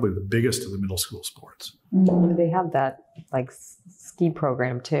 probably the biggest of the middle school sports. They have that like ski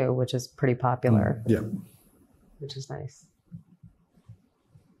program too, which is pretty popular. Yeah. Which is nice.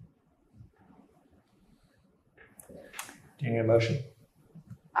 Do you need a motion?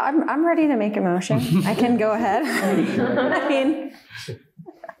 I'm ready to make a motion. I can go ahead. I mean,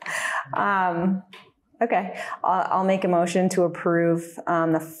 okay. I'll make a motion to approve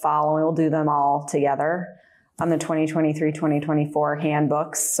the following. We'll do them all together on the 2023-2024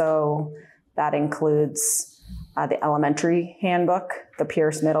 handbooks. So that includes the elementary handbook, the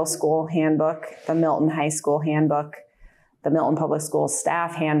Pierce Middle School handbook, the Milton High School handbook, the Milton Public Schools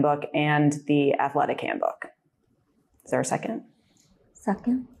staff handbook, and the athletic handbook. Is there a second?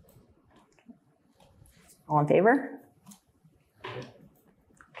 Second. All in favor?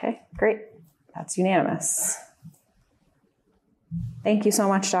 Okay, great. That's unanimous. Thank you so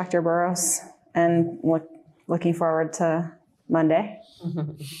much, Dr. Burrows, and looking forward to Monday.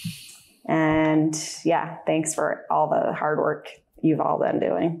 And yeah, thanks for all the hard work you've all been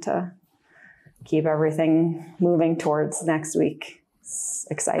doing to keep everything moving towards next week. It's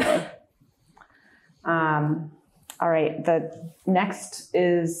exciting. All right, the next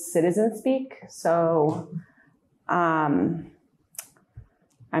is citizen speak. So I'm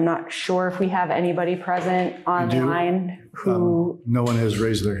not sure if we have anybody present online who... no one has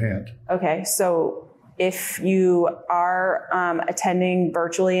raised their hand. Okay, so if you are attending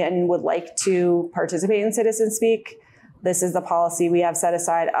virtually and would like to participate in citizen speak, this is the policy we have set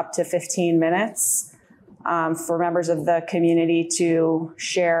aside up to 15 minutes for members of the community to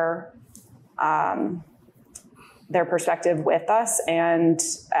share their perspective with us, and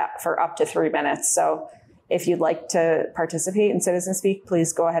for up to 3 minutes. So if you'd like to participate in Citizen Speak,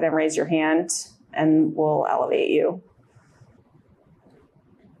 please go ahead and raise your hand and we'll elevate you.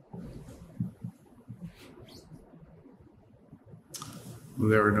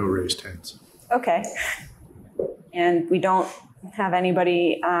 There are no raised hands. Okay. And we don't have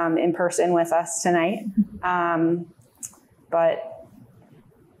anybody in person with us tonight, but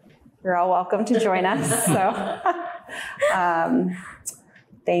you're all welcome to join us. So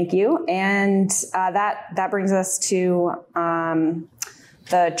thank you. And that brings us to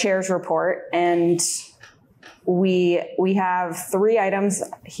the chair's report. And we have 3 items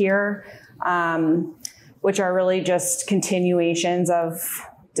here, which are really just continuations of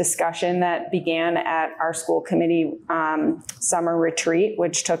discussion that began at our school committee summer retreat,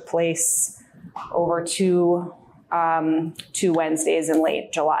 which took place over two Wednesdays in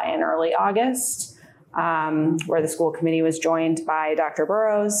late July and early August, where the school committee was joined by Dr.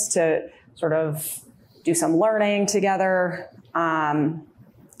 Burrows to sort of do some learning together and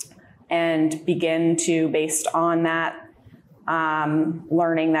begin to, based on that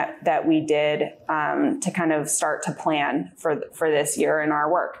learning that we did, to kind of start to plan for this year in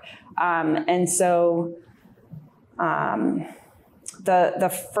our work. And so the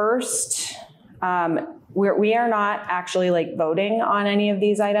first, we are not actually like voting on any of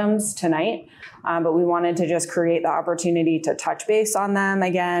these items tonight, but we wanted to just create the opportunity to touch base on them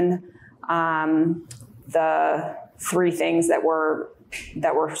again. The 3 things that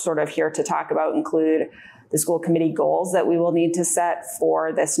we're sort of here to talk about include the school committee goals that we will need to set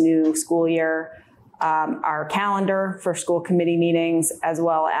for this new school year, our calendar for school committee meetings, as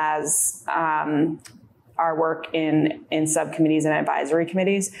well as our work in subcommittees and advisory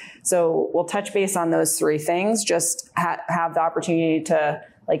committees. So we'll touch base on those 3 things, just have the opportunity to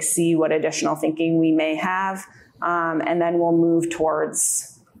like see what additional thinking we may have. And then we'll move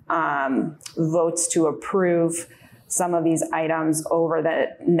towards votes to approve some of these items over the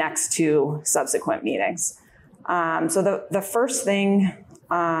next 2 subsequent meetings. So the first thing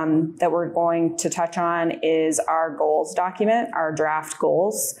that we're going to touch on is our goals document, our draft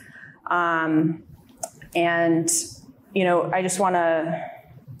goals. And, you know, I just want to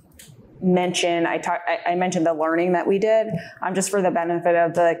mention, I mentioned the learning that we did, just for the benefit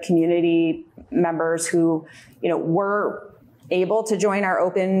of the community members who, you know, were able to join our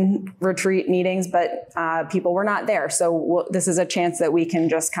open retreat meetings, but people were not there. So this is a chance that we can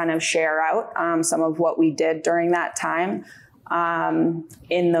just kind of share out some of what we did during that time.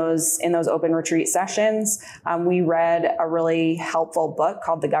 In those open retreat sessions, we read a really helpful book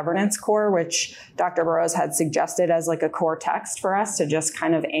called The Governance Core, which Dr. Burrows had suggested as like a core text for us to just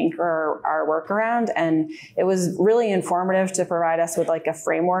kind of anchor our work around. And it was really informative to provide us with like a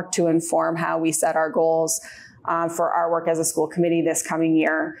framework to inform how we set our goals for our work as a school committee this coming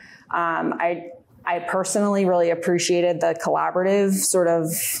year. I personally really appreciated the collaborative sort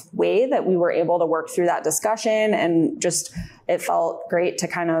of way that we were able to work through that discussion, and just it felt great to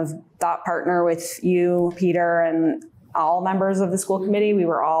kind of thought partner with you, Peter, and all members of the school committee. We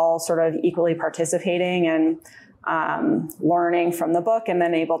were all sort of equally participating and learning from the book, and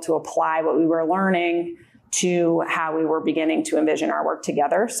then able to apply what we were learning to how we were beginning to envision our work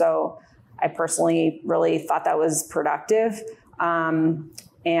together. So I personally really thought that was productive.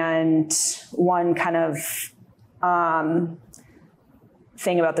 And one kind of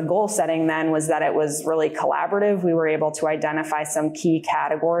thing about the goal setting then was that it was really collaborative. We were able to identify some key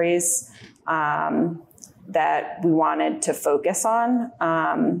categories that we wanted to focus on.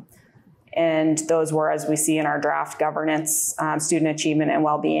 And those were, as we see in our draft, governance, student achievement and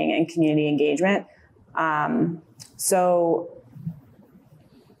well-being, and community engagement.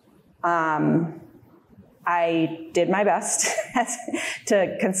 I did my best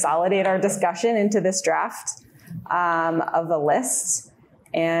to consolidate our discussion into this draft of a list.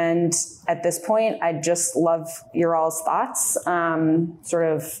 And at this point, I'd just love your all's thoughts. Sort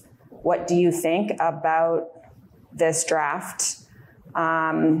of, what do you think about this draft?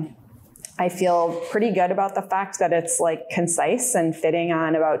 I feel pretty good about the fact that it's like concise and fitting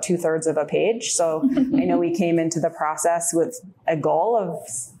on about 2/3 of a page. So I know we came into the process with a goal of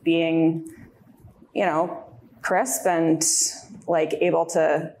being, crisp and like able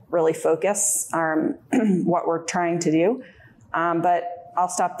to really focus what we're trying to do. But I'll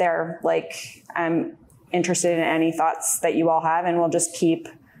stop there. Like, I'm interested in any thoughts that you all have, and we'll just keep,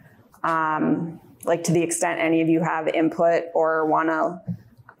 to the extent any of you have input or want to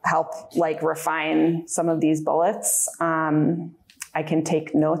help refine some of these bullets, I can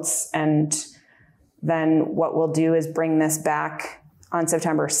take notes, and then what we'll do is bring this back on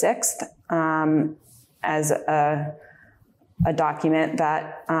September 6th as a document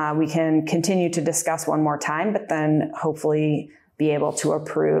that we can continue to discuss one more time, but then hopefully be able to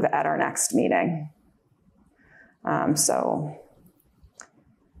approve at our next meeting. So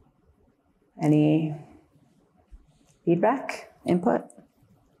any feedback, input?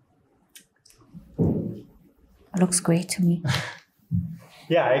 It looks great to me.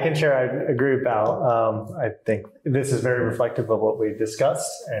 Yeah, I can share. I agree with Val. I think this is very reflective of what we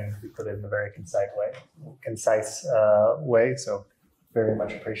discussed, and we put it in a very concise way. So very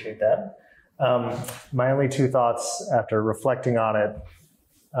much appreciate that. My only two thoughts after reflecting on it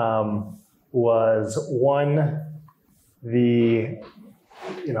was one,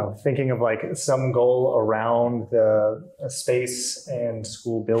 thinking of like some goal around the space and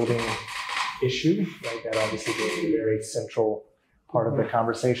school building issue. Like that obviously being a very central part of the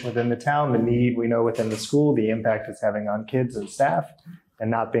conversation within the town, the need we know within the school, the impact it's having on kids and staff,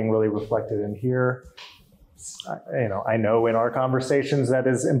 and not being really reflected in here. I know in our conversations that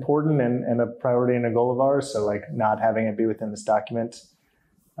is important and a priority and a goal of ours. So like not having it be within this document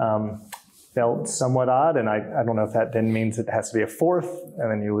felt somewhat odd. And I don't know if that then means it has to be a fourth and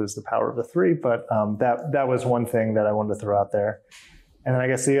then you lose the power of the three, but that was one thing that I wanted to throw out there. And then I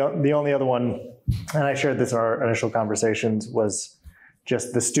guess the only other one, and I shared this in our initial conversations, was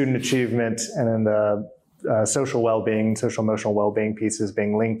just the student achievement and then the social well-being, social emotional well-being pieces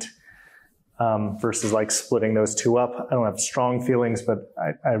being linked versus like splitting those two up. I don't have strong feelings, but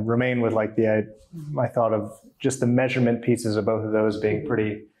I remain with like my thought of just the measurement pieces of both of those being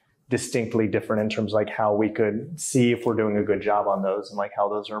pretty distinctly different in terms of like how we could see if we're doing a good job on those and like how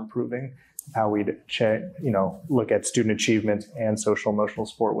those are improving, how we'd look at student achievement and social emotional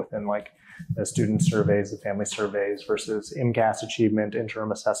support within like the student surveys, the family surveys versus MCAS achievement,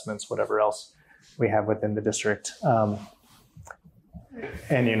 interim assessments, whatever else we have within the district.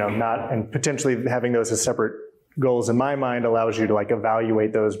 And potentially having those as separate goals in my mind allows you to like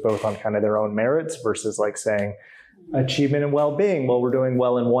evaluate those both on kind of their own merits versus like saying achievement and well-being. Well, we're doing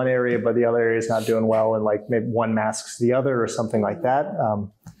well in one area, but the other area is not doing well, and like maybe one masks the other or something like that.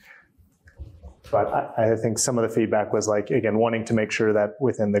 But I think some of the feedback was like, again, wanting to make sure that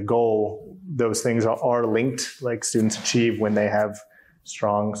within the goal, those things are linked, like students achieve when they have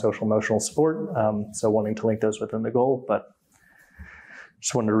strong social emotional support. So wanting to link those within the goal, but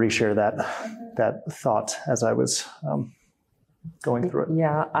just wanted to reshare that thought as I was going through it.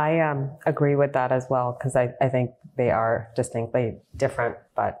 Yeah, I agree with that as well, because I think they are distinctly different,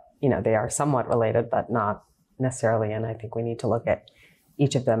 but they are somewhat related, but not necessarily. And I think we need to look at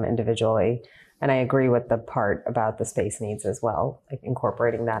each of them individually. And I agree with the part about the space needs as well, like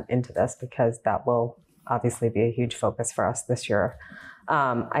incorporating that into this, because that will obviously be a huge focus for us this year.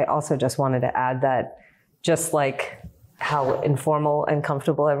 I also just wanted to add that just like how informal and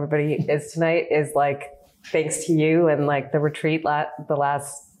comfortable everybody is tonight is like thanks to you and like the retreat the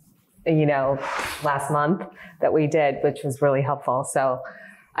last month that we did, which was really helpful. So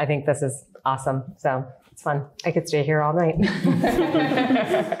I think this is awesome. So it's fun. I could stay here all night.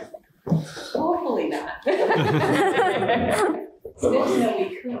 Hopefully not. It's good to know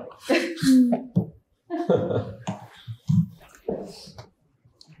we could.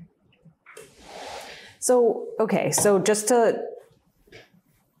 So just to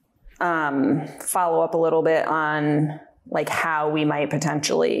follow up a little bit on like how we might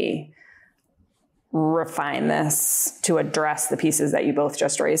potentially refine this to address the pieces that you both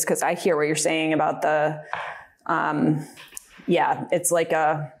just raised. Because I hear what you're saying about the, it's like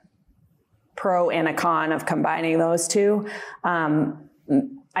a pro and a con of combining those two.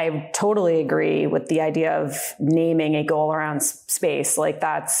 I totally agree with the idea of naming a goal around space. Like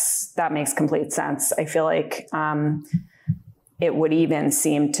that makes complete sense. I feel like it would even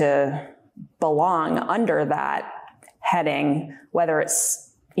seem to belong under that heading, whether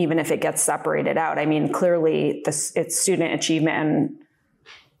it's, even if it gets separated out. I mean, clearly it's student achievement and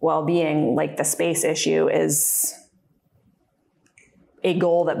well-being, like the space issue is a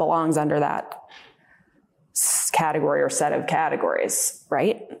goal that belongs under that category or set of categories,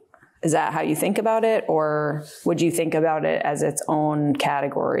 right? Is that how you think about it? Or would you think about it as its own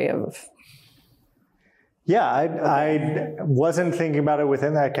category of? Yeah, I wasn't thinking about it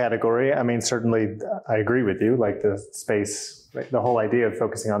within that category. I mean, certainly I agree with you, like the space, the whole idea of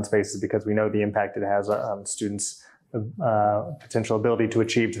focusing on space is because we know the impact it has on students' potential ability to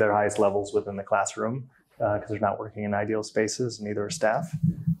achieve to their highest levels within the classroom, because they're not working in ideal spaces, and neither are staff.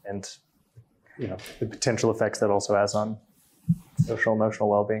 And the potential effects that also has on social emotional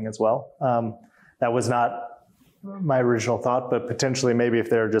well-being as well. That was not my original thought, but potentially maybe if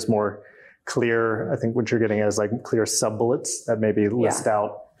there are just more clear, I think what you're getting at is like clear sub-bullets that maybe list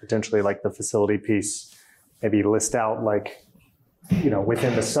out potentially like the facility piece, maybe list out like,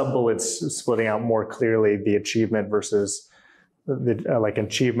 within the sub-bullets, splitting out more clearly the achievement versus the like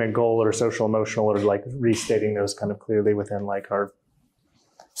achievement goal or social emotional, or like restating those kind of clearly within like our.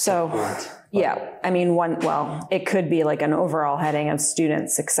 So, yeah, I mean, it could be like an overall heading of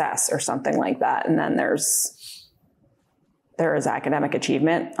student success or something like that. And then there is academic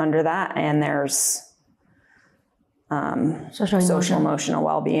achievement under that. And there's social emotional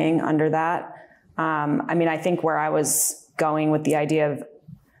well-being under that. I mean, I think where I was going with the idea of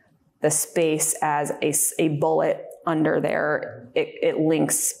the space as a bullet under there, it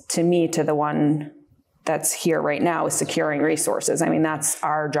links to me to the one that's here right now is securing resources. I mean, that's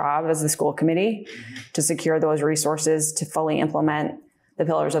our job as the school committee, to secure those resources to fully implement the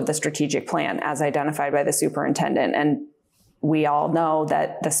pillars of the strategic plan as identified by the superintendent. And we all know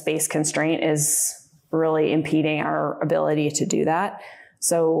that the space constraint is really impeding our ability to do that.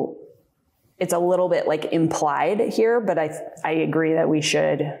 So it's a little bit like implied here, but I agree that we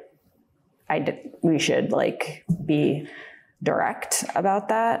should like be direct about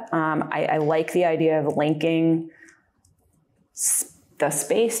that. I like the idea of linking the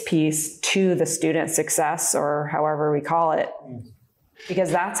space piece to the student success, or however we call it,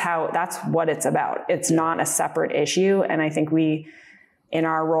 because that's what it's about. It's not a separate issue. And I think we, in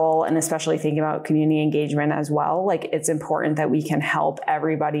our role, and especially thinking about community engagement as well, like it's important that we can help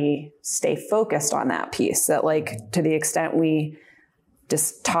everybody stay focused on that piece, that like to the extent we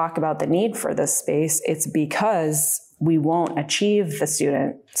just talk about the need for this space, it's because we won't achieve the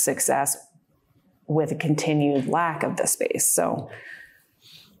student success with a continued lack of the space. So,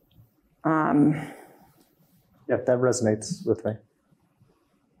 yeah, that resonates with me.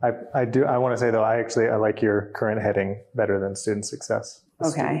 I want to say though, I like your current heading better than student success.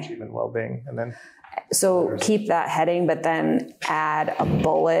 Student achievement, well-being, and then. So keep that heading, but then add a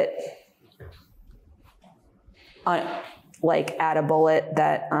bullet. Add a bullet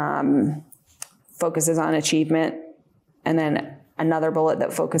that focuses on achievement. And then another bullet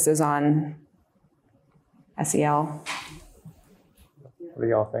that focuses on SEL. What do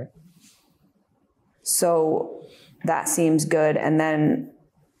y'all think? So that seems good. And then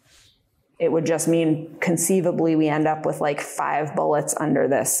it would just mean conceivably we end up with like 5 bullets under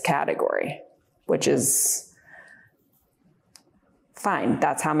this category, which is fine.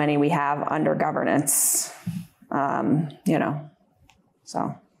 That's how many we have under governance, so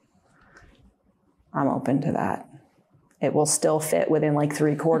I'm open to that. It will still fit within like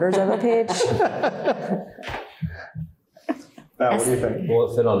 3/4 of a page. What do you think?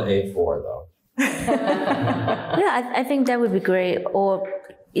 Will it fit on A4 though? Yeah, I think that would be great. Or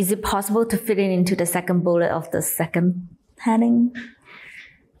is it possible to fit it into the second bullet of the second heading?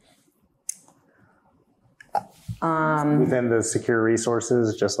 Within the secure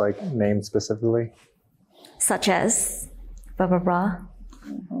resources, just like named specifically? Such as blah, blah, blah.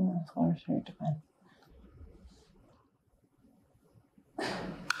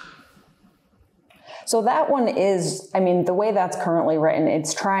 So that one is, I mean, the way that's currently written, it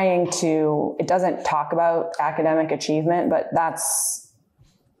doesn't talk about academic achievement, but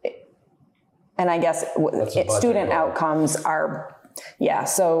and I guess student outcomes are,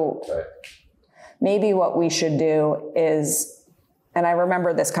 so maybe what we should do is and I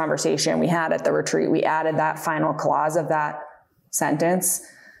remember this conversation we had at the retreat, we added that final clause of that sentence.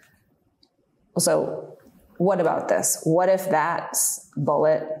 So what about this? What if that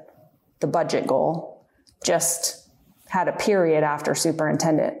bullet, the budget goal, just had a period after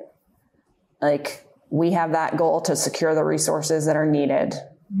superintendent? Like, we have that goal to secure the resources that are needed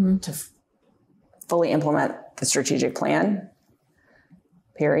to fully implement the strategic plan,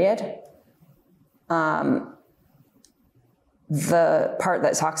 period. The part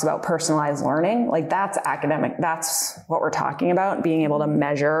that talks about personalized learning, like that's academic, that's what we're talking about, being able to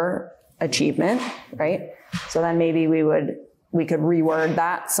measure achievement, right? So then maybe we could reword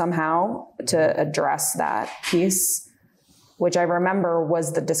that somehow to address that piece, which I remember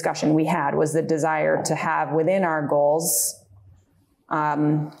was the discussion we had, was the desire to have within our goals,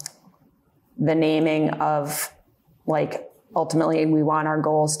 the naming of, like, ultimately we want our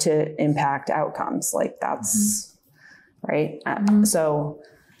goals to impact outcomes. Like, that's right. So,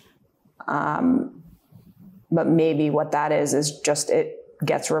 but maybe what that is just, it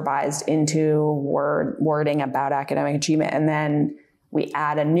gets revised into wording about academic achievement. And then we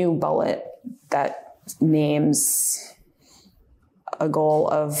add a new bullet that names a goal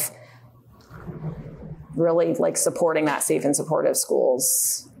of really, like, supporting that safe and supportive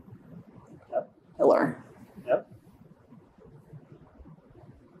schools pillar. Yep.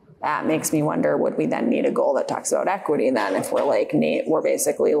 That makes me wonder, would we then need a goal that talks about equity then, if we're like, we're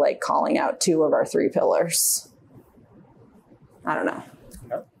basically like calling out 2 of our 3 pillars? I don't know.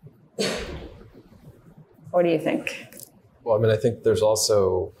 Yep. What do you think? Well, I mean, I think this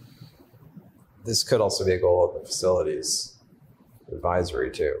could also be a goal of the facilities advisory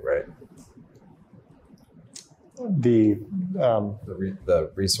too, right? The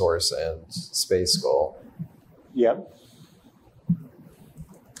The resource and space goal. Yep.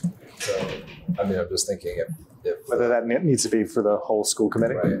 So, I mean, I'm just thinking if Whether that needs to be for the whole school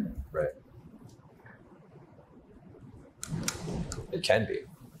committee. right. It can be,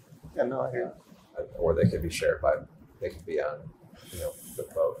 Yeah, no, I hear. or they could be shared by. They could be on,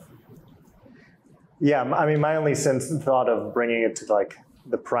 with both. Yeah, I mean, my only thought of bringing it to like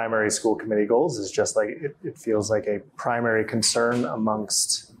the primary school committee goals is just like it feels like a primary concern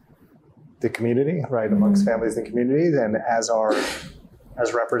amongst the community, right? Amongst families and communities, and as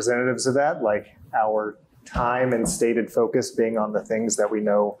representatives of that, like our time and stated focus being on the things that we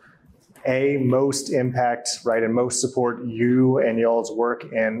know most impact, right, and most support you and y'all's work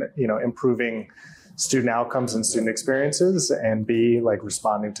in, improving student outcomes and student experiences, and B, like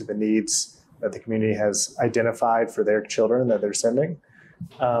responding to the needs that the community has identified for their children that they're sending.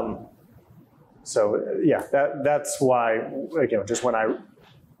 So yeah, that's why, just when I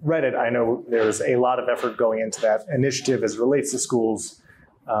read it, I know there's a lot of effort going into that initiative as it relates to schools.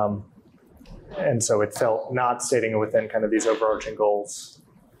 And so it felt not stating it within kind of these overarching goals,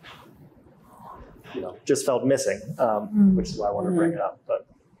 just felt missing, which is why I wanted to bring it up. But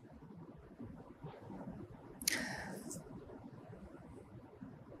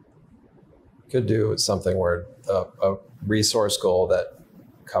Could do something where a resource goal that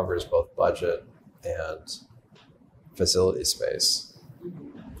covers both budget and facility space.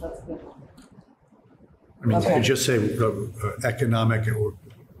 I mean, you could just say economic or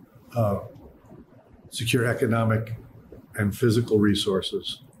secure economic and physical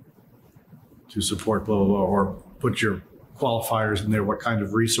resources to support blah, blah, blah, or put your qualifiers in there, what kind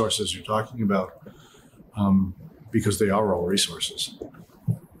of resources you're talking about, because they are all resources.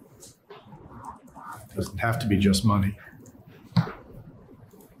 It doesn't have to be just money.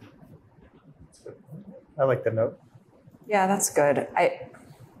 I like the note. Yeah, that's good. I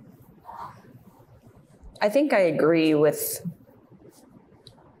think I agree with,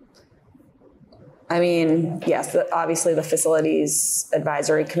 yes, obviously the facilities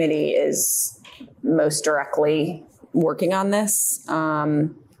advisory committee is most directly working on this.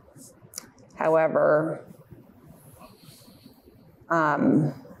 However,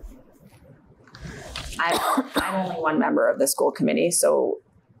 I'm only one member of the school committee, so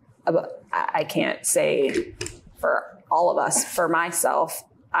I can't say for all of us. For myself,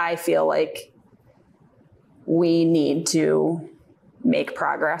 I feel like we need to make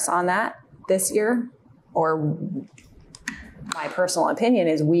progress on that this year, or my personal opinion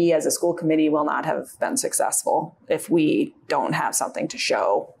is we as a school committee will not have been successful if we don't have something to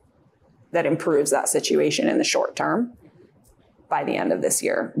show that improves that situation in the short term by the end of this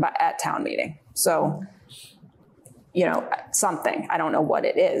year, but at town meeting. So, something, I don't know what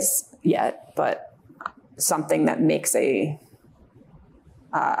it is yet, but something that makes it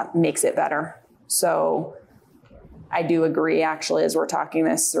better. So I do agree, actually, as we're talking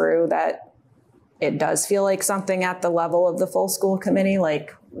this through, that it does feel like something at the level of the full school committee,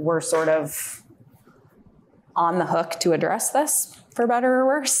 like we're sort of on the hook to address this, for better or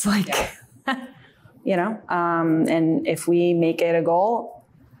worse. Like, you know, and if we make it a goal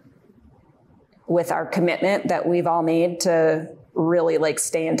with our commitment that we've all made to really like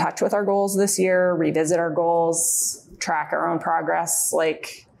stay in touch with our goals this year, revisit our goals, track our own progress,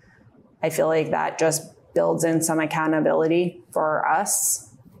 like I feel like that just builds in some accountability for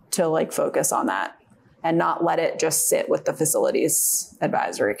us to like focus on that and not let it just sit with the facilities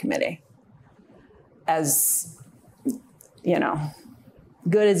advisory committee. As, you know,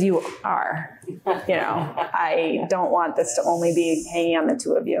 good as you are, you know, I don't want this to only be hanging on the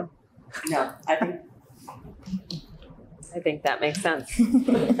two of you. No, I think that makes sense.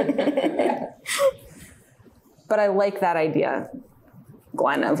 But I like that idea,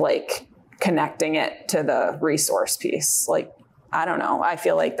 Glenn, of like connecting it to the resource piece. Like, I don't know, I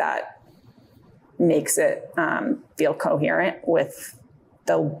feel like that makes it feel coherent with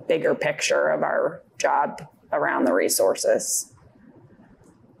the bigger picture of our job around the resources.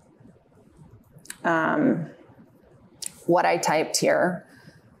 What I typed here,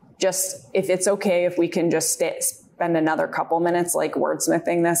 just if it's okay, if we can just spend another couple minutes like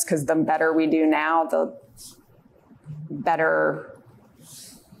wordsmithing this, because the better we do now, the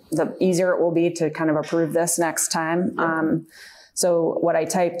easier it will be to kind of approve this next time. So what I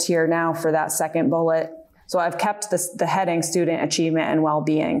typed here now for that second bullet, so I've kept the heading student achievement and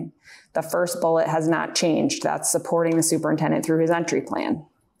well-being. The first bullet has not changed. That's supporting the superintendent through his entry plan.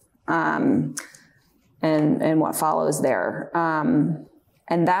 And what follows there.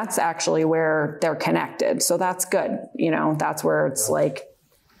 And that's actually where they're connected. So that's good. You know, that's where it's like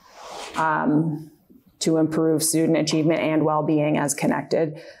to improve student achievement and well-being as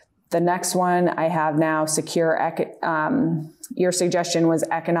connected. The next one I have now, your suggestion was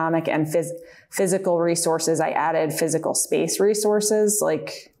economic and physical resources. I added physical space resources,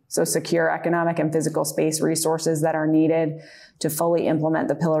 so secure economic and physical space resources that are needed to fully implement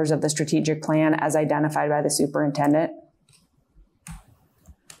the pillars of the strategic plan as identified by the superintendent.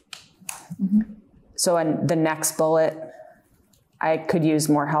 Mm-hmm. So in the next bullet, I could use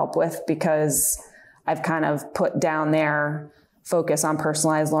more help with, because I've kind of put down there focus on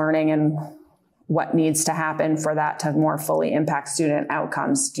personalized learning and what needs to happen for that to more fully impact student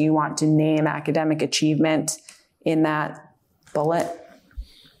outcomes. Do you want to name academic achievement in that bullet?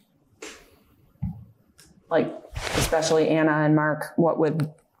 Like, especially Anna and Mark, what would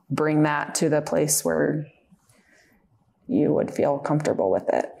bring that to the place where you would feel comfortable with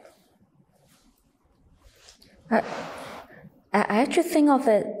it? I actually think of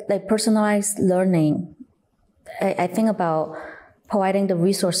it like personalized learning. I think about providing the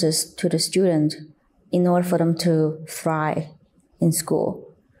resources to the student in order for them to thrive in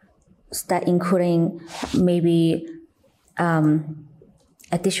school. So that including maybe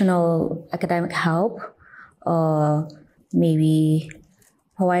additional academic help, or maybe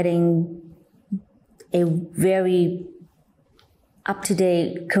providing a very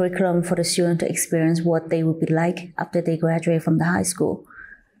up-to-date curriculum for the student to experience what they would be like after they graduate from the high school.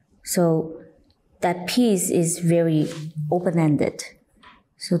 So that piece is very open-ended.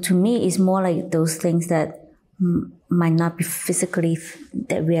 So to me, it's more like those things that might not be physically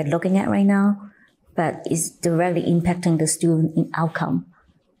that we are looking at right now, but is directly impacting the student in outcome.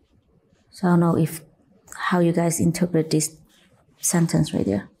 So I don't know how you guys interpret this sentence right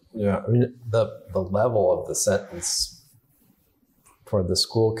there. Yeah, I mean, the level of the sentence for the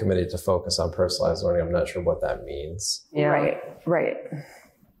school committee to focus on personalized learning, I'm not sure what that means. Yeah. Right.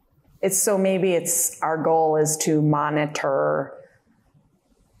 Maybe our goal is to monitor.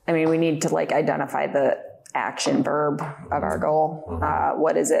 I mean, we need to identify the action verb of our goal. Mm-hmm.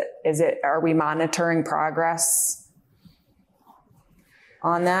 What is it? Are we monitoring progress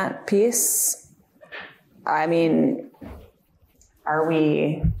on that piece? I mean, are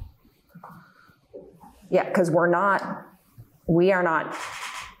we? Yeah, because we are not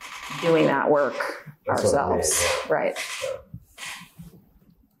doing that work ourselves, right?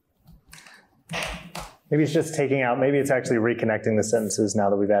 Maybe it's just maybe it's actually reconnecting the sentences now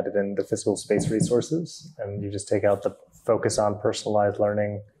that we've added in the physical space resources, and you just take out the focus on personalized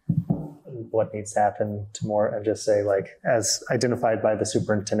learning, what needs to happen to more, and just say as identified by the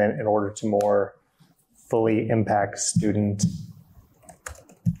superintendent in order to more fully impact student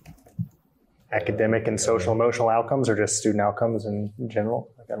academic and social emotional outcomes, or just student outcomes in general.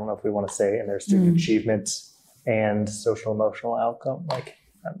 I don't know if we want to say in their student achievement and social emotional outcome. I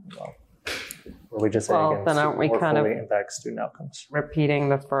don't know. Or we just say again, then aren't we kind of impact student outcomes? Repeating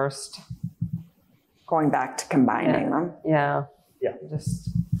the first, going back to combining them. Yeah. Yeah.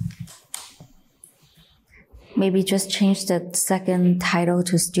 maybe just change the second title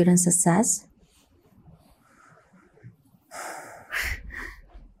to student success.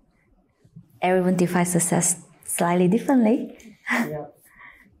 Everyone defines success slightly differently. Yeah.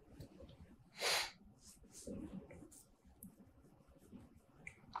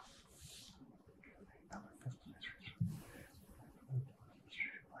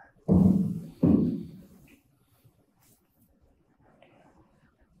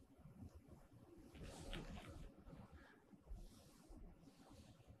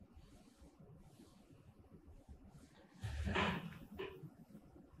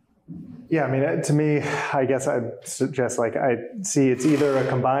 Yeah, I mean, to me, I guess I'd suggest I see it's either a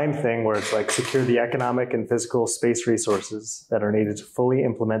combined thing where it's like secure the economic and physical space resources that are needed to fully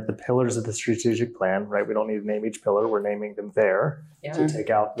implement the pillars of the strategic plan, right? We don't need to name each pillar, we're naming them there to take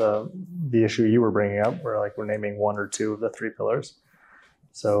out the issue you were bringing up where we're naming one or two of the three pillars.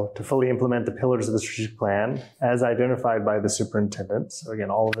 So to fully implement the pillars of the strategic plan as identified by the superintendent. So again,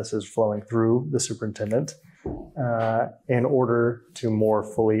 all of this is flowing through the superintendent in order to more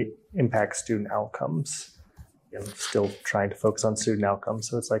fully impact student outcomes. I'm still trying to focus on student outcomes.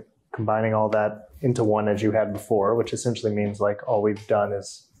 So it's like combining all that into one as you had before, which essentially means all we've done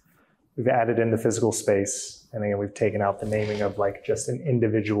is we've added in the physical space and then we've taken out the naming of just an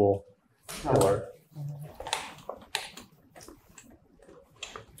individual pillar.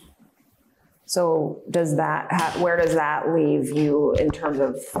 So where does that leave you in terms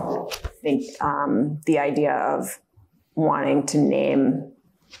of the idea of wanting to name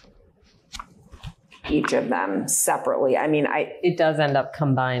each of them separately? I mean, it does end up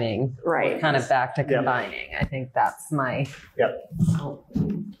combining. Right. We're kind of back to combining. Yep. I think that's my. Yep.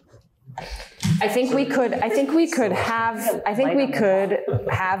 I think we could have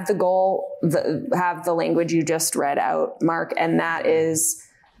the goal, have the language you just read out, Mark, and that is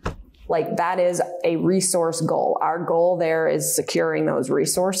a resource goal. Our goal there is securing those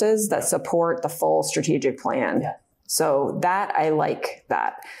resources that support the full strategic plan. Yeah. So that I like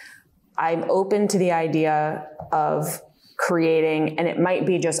that. I'm open to the idea of creating, and it might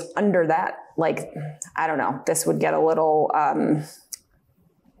be just under that, I don't know, this would get a little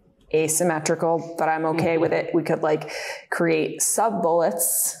asymmetrical, but I'm okay with it. We could create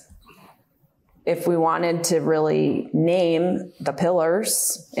sub-bullets if we wanted to really name the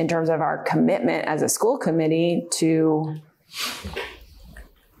pillars in terms of our commitment as a school committee to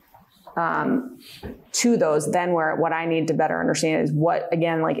those. Then what I need to better understand is what,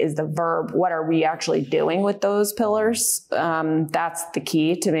 again, is the verb, what are we actually doing with those pillars? That's the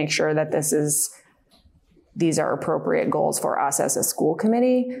key to make sure that these are appropriate goals for us as a school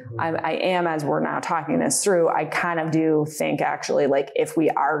committee. I am, as we're now talking this through, I kind of do think actually if we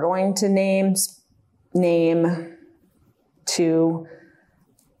are going to name two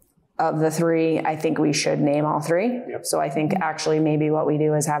of the three, I think we should name all three. Yep. So I think actually maybe what we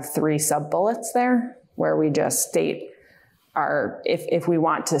do is have 3 sub-bullets there where we just state if we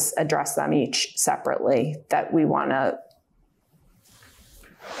want to address them each separately, that we want to,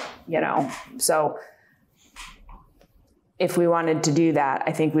 so if we wanted to do that,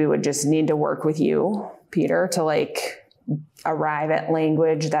 I think we would just need to work with you, Peter, to arrive at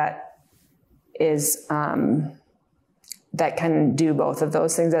language that is, that can do both of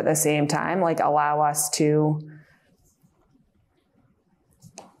those things at the same time, allow us to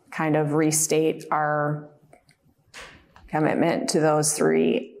kind of restate our commitment to those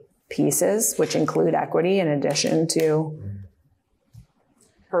 3 pieces, which include equity in addition to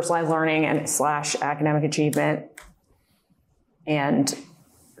personalized learning and / academic achievement and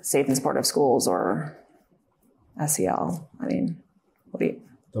safe and supportive schools, or SEL. I mean,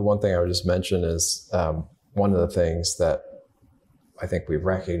 The one thing I would just mention is one of the things that I think we've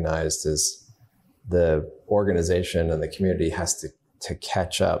recognized is the organization and the community has to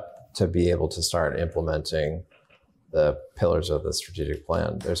catch up to be able to start implementing the pillars of the strategic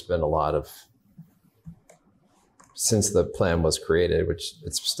plan. There's been a lot of, since the plan was created, which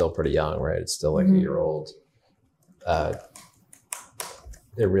it's still pretty young, right? It's still a year old.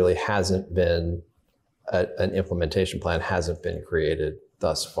 There really hasn't been an implementation plan hasn't been created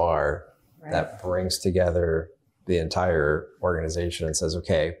thus far that brings together the entire organization and says,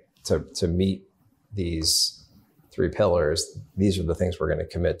 okay, to meet these 3 pillars, these are the things we're going to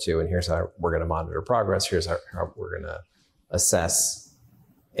commit to, and here's how we're going to monitor progress. Here's how we're going to assess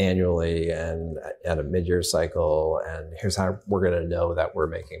annually and at a mid-year cycle, and here's how we're going to know that we're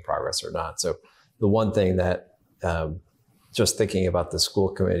making progress or not. So the one thing that just thinking about the school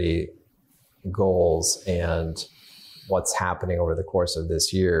committee goals and what's happening over the course of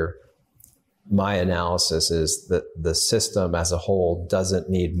this year, my analysis is that the system as a whole doesn't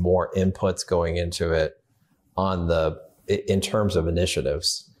need more inputs going into it in terms of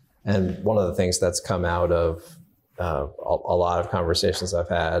initiatives. And one of the things that's come out of a lot of conversations I've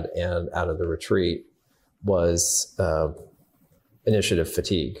had and out of the retreat was initiative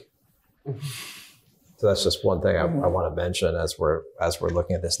fatigue. So that's just one thing I want to mention as we're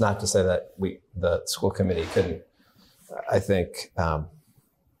looking at this. Not to say that the school committee couldn't, I think,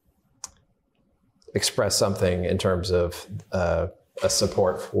 express something in terms of a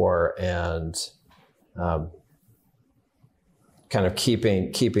support for and kind of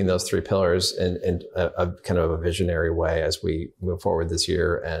keeping those three pillars in a kind of a visionary way as we move forward this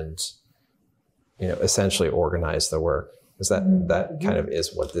year, and essentially organize the work. Because that kind of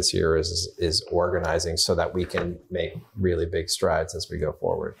is what this year is organizing, so that we can make really big strides as we go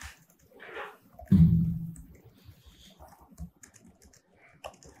forward.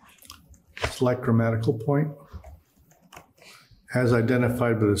 Select grammatical point. As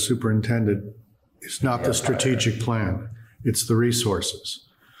identified by the superintendent, it's not the strategic plan, it's the resources.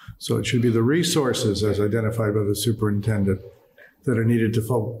 So it should be the resources as identified by the superintendent that are needed to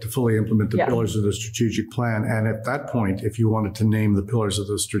fully implement the pillars of the strategic plan. And at that point, if you wanted to name the pillars of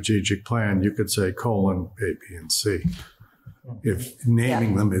the strategic plan, you could say colon A, B, and C. If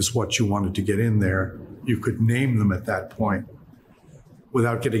naming them is what you wanted to get in there, you could name them at that point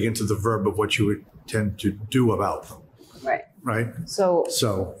without getting into the verb of what you would tend to do about them. Right. Right? So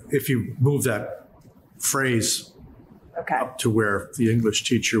if you move that phrase up to where the English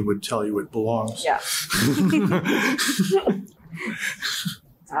teacher would tell you it belongs. Yeah.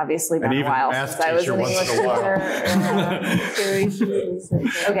 It's obviously been a while since I was an English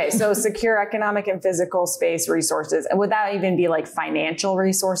teacher. Okay, so secure economic and physical space resources. And would that even be like financial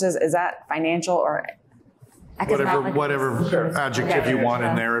resources? Is that financial or whatever adjective you want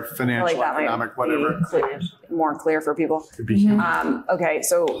in there, financial, like economic, whatever. More clear for people. Could be. Okay,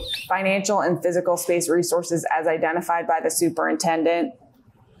 so financial and physical space resources as identified by the superintendent.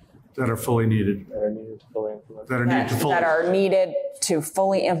 That are fully needed. That are needed to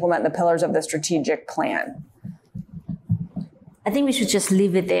fully implement the pillars of the strategic plan. I think we should just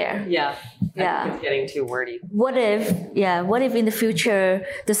leave it there. Yeah. Yeah. It's getting too wordy. What if in the future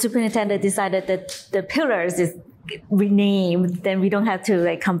the superintendent decided that the pillars is renamed, then we don't have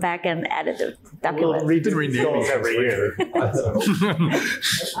to come back and edit the document. We'll rename every year. In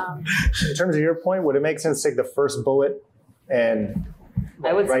terms of your point, would it make sense to take the first bullet and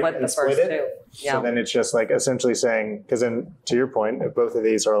I would split the first two. Yeah. So then it's just essentially saying, because then to your point, if both of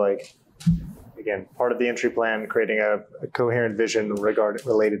these are again, part of the entry plan, creating a coherent vision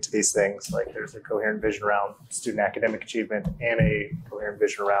related to these things. There's a coherent vision around student academic achievement and a coherent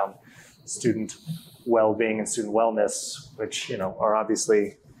vision around student well-being and student wellness, which are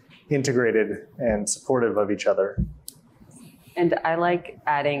obviously integrated and supportive of each other. And I like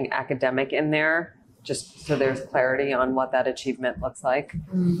adding academic in there, just so there's clarity on what that achievement looks like.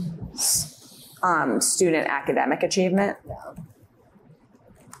 Student academic achievement. Yeah.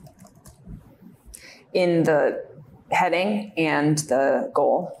 In the heading and the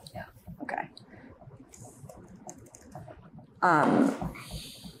goal. Yeah. Okay.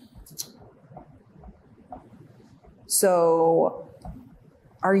 So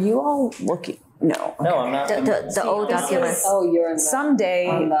are you all looking? No. Okay. No, I'm not. The old documents. You're in someday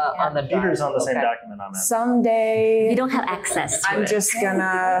on the Peter's on the same document I'm in. Someday You don't have access to I'm it. just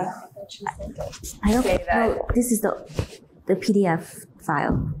gonna I don't say that. know. This is the PDF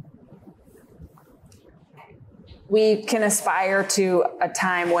file. we can aspire to a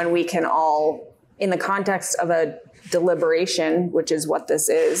time when we can all, in the context of a deliberation, which is what this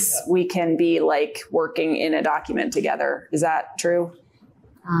is, we can be like working in a document together. Is that true?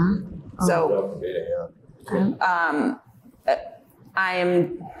 So,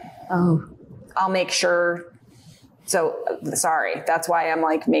 I'll make sure. So sorry, that's why I'm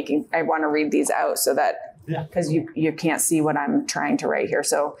like I want to read these out so that, because you can't see what I'm trying to write here.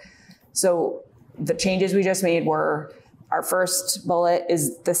 So the changes we just made were, our first bullet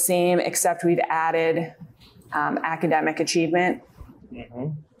is the same, except we've added academic achievement.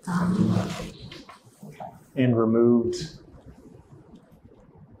 And removed.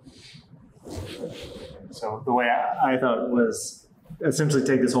 So the way I thought was essentially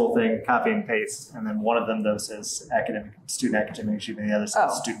take this whole thing, copy and paste, and then one of them though says student academic achievement, the other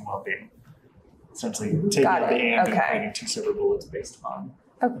says student well-being. Essentially taking out the and creating two separate bullets based on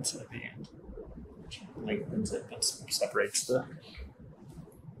instead of the and. That separates the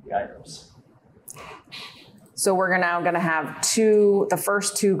items. So we're now going to have the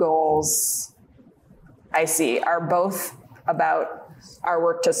first two goals I see are both about our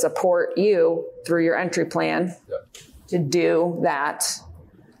work to support you through your entry plan to do that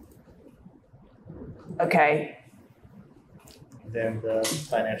Okay. Then the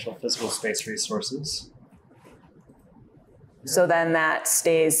financial physical space resources. So then that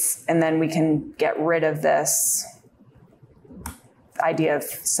stays, and then we can get rid of this idea of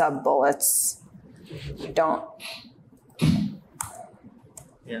sub-bullets. Don't.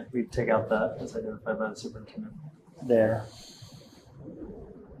 Yeah, we take out that as identified by the superintendent there.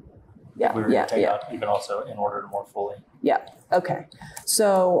 Yeah, We were going to take out even also in order to more fully. Yeah, okay.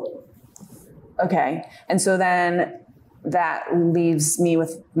 So, okay. And so then that leaves me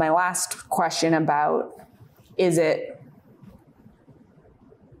with my last question about, is it,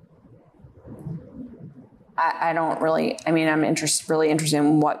 I don't really, I mean, I'm really interested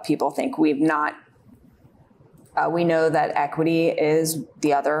in what people think. We know that equity is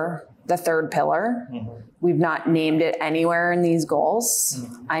the third pillar. Mm-hmm. We've not named it anywhere in these goals.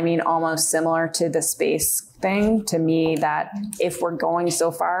 Mm-hmm. I mean, almost similar to the space thing to me, that if we're going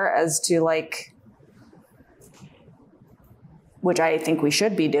so far as to like, which I think we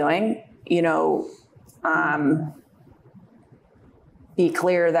should be doing, be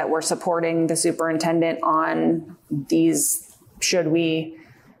clear that we're supporting the superintendent on these. Should we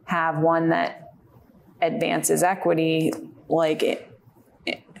have one that advances equity, like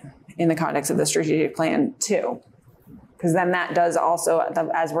in the context of the strategic plan too? Because then that does also,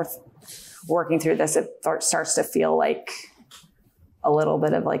 as we're working through this, it starts to feel like a little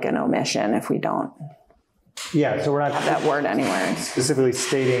bit of like an omission if we don't. Yeah, so we're not have that word anywhere. Specifically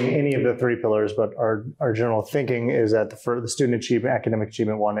stating any of the three pillars, but our general thinking is that the student achievement, academic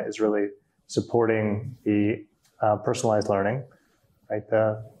achievement one is really supporting the personalized learning, right?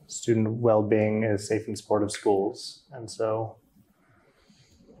 The student well-being is safe and supportive schools. And so,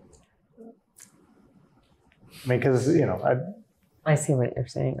 I mean, because, I see what you're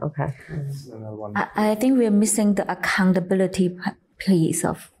saying. Okay. Another one. I think we're missing the accountability piece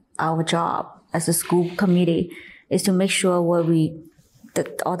of our job as a school committee, is to make sure all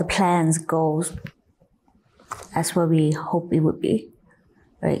the plans goes as what we hope it would be,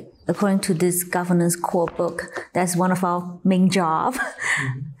 right? According to this governance core book, that's one of our main job,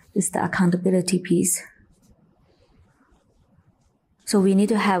 is the accountability piece. So we need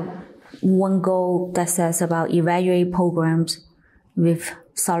to have one goal that says about evaluate programs with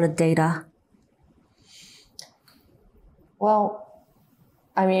solid data. Well,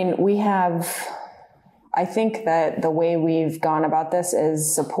 I mean, I think that the way we've gone about this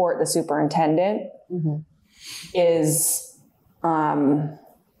is support the superintendent is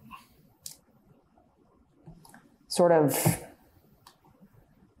sort of,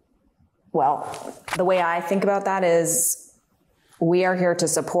 well, the way I think about that is we are here to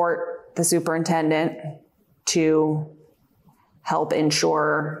support the superintendent to help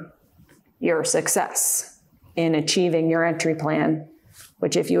ensure your success in achieving your entry plan,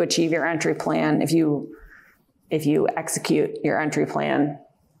 which if you achieve your entry plan, if you execute your entry plan,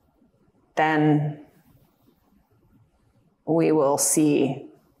 then we will see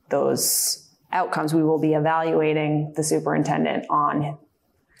those outcomes. We will be evaluating the superintendent on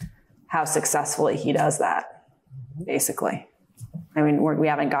how successfully he does that, basically. I mean, we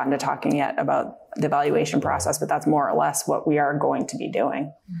haven't gotten to talking yet about the evaluation process, but that's more or less what we are going to be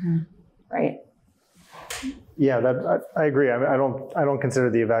doing, right? Yeah, I agree. I don't consider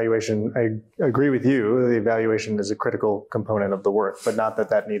the evaluation. I agree with you. The evaluation is a critical component of the work, but not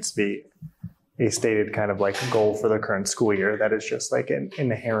that needs to be a stated kind of like goal for the current school year. That is just like an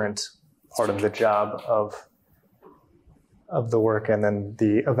inherent part of the job of the work. And then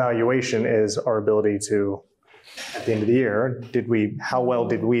the evaluation is our ability to, at the end of the year, how well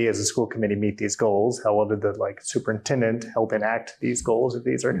did we as a school committee meet these goals? How well did the superintendent help enact these goals? If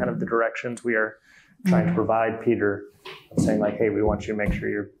these are kind of the directions we are trying to provide Peter, saying like, hey, we want you to make sure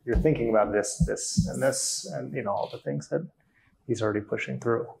you're thinking about this, and all the things that he's already pushing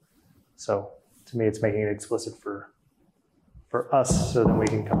through. So to me, it's making it explicit for us so that we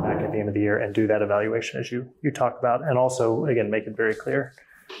can come back at the end of the year and do that evaluation as you talk about, and also again make it very clear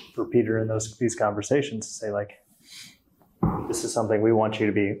for Peter in these conversations to say like, this is something we want you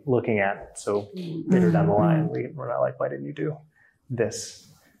to be looking at. So later down the line, we're not like, why didn't you do this?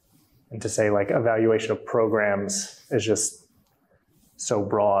 And to say like evaluation of programs is just so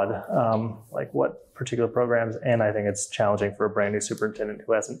broad, like what particular programs, and I think it's challenging for a brand new superintendent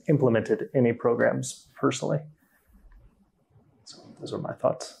who hasn't implemented any programs personally. So those are my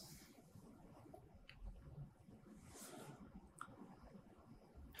thoughts.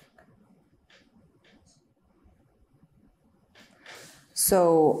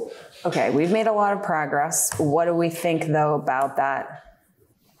 So, okay, we've made a lot of progress. What do we think though about that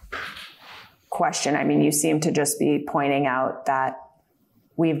question? I mean, you seem to just be pointing out that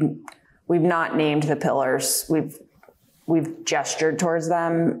we've not named the pillars. We've gestured towards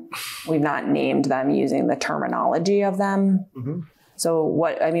them. We've not named them using the terminology of them. Mm-hmm. So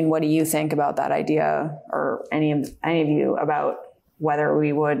what do you think about that idea, or any of you, about whether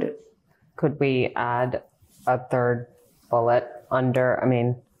we would? Could we add a third bullet under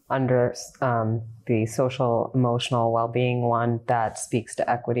the social emotional well-being one that speaks to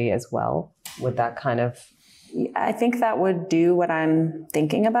equity as well? Would that kind of? I think that would do what I'm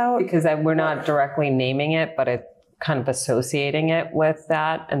thinking about. Because we're not directly naming it, but it kind of associating it with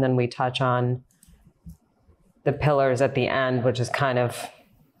that. And then we touch on the pillars at the end, which is kind of,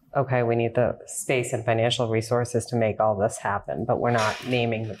 okay, we need the space and financial resources to make all this happen, but we're not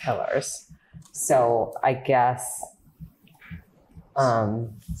naming the pillars. So I guess.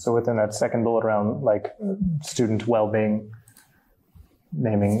 So within that second bullet around like student well-being,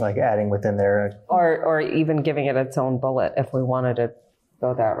 naming, like adding within there. Or even giving it its own bullet if we wanted to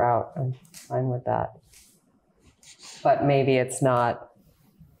go that route. I'm fine with that. But maybe it's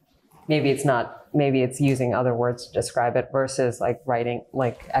using other words to describe it versus like writing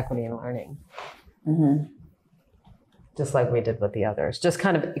like equity and learning. Mm-hmm. Just like we did with the others. Just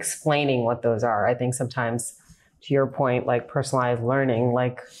kind of explaining what those are. I think sometimes, to your point, like personalized learning,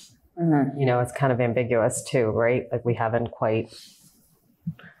 like, it's kind of ambiguous too, right? Like we haven't quite.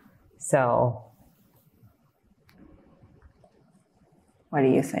 So. What do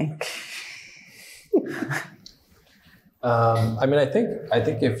you think? I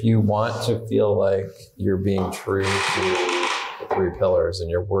think if you want to feel like you're being true to the three pillars and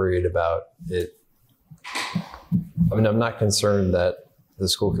you're worried about it, I'm not concerned that the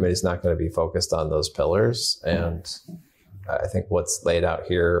school committee is not going to be focused on those pillars. And I think what's laid out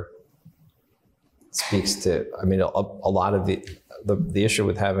here speaks to, a lot of the issue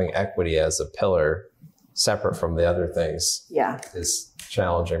with having equity as a pillar separate from the other things is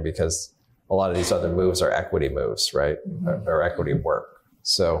challenging, because a lot of these other moves are equity moves, right? Or equity work.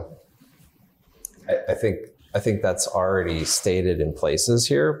 So I think that's already stated in places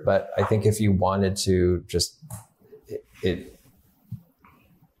here, but I think if you wanted to just,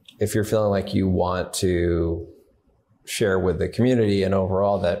 if you're feeling like you want to share with the community and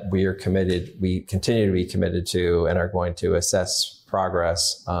overall that we continue to be committed to and are going to assess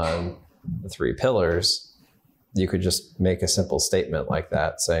progress on the three pillars, you could just make a simple statement like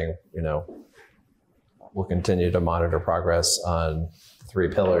that saying, we'll continue to monitor progress on the three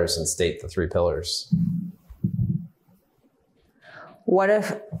pillars and state the three pillars. What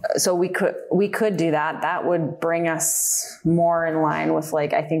if, so we could do that. That would bring us more in line with,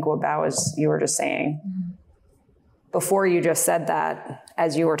 like, I think what that was, you were just saying. Before you just said that,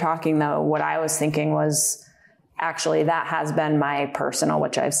 as you were talking though, what I was thinking was, actually, that has been my personal,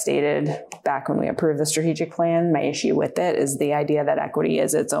 which I've stated back when we approved the strategic plan. My issue with it is the idea that equity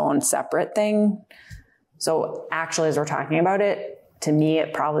is its own separate thing. So actually, as we're talking about it, to me,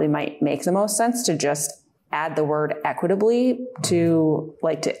 it probably might make the most sense to just add the word equitably to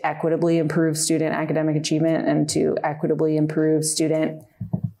equitably improve student academic achievement and to equitably improve student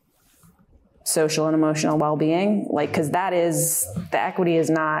social and emotional well-being. Like, cause that is, the equity is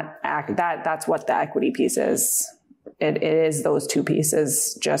not, that's what the equity piece is. It is those two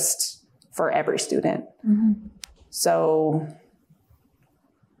pieces just for every student. Mm-hmm. So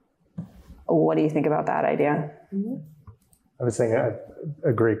what do you think about that idea? Mm-hmm. I was thinking, I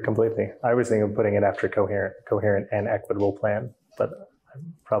agree completely. I was thinking of putting it after coherent and equitable plan, but I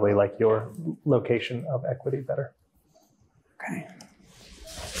probably like your location of equity better. Okay.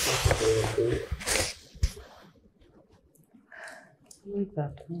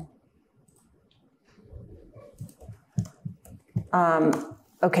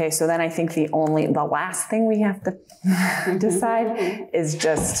 Okay, so then I think the last thing we have to decide is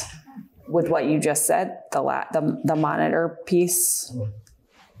just with what you just said, the monitor piece.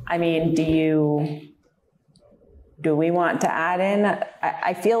 I mean, do we want to add in?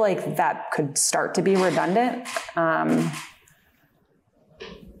 I feel like that could start to be redundant.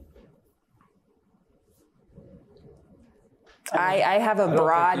 I have a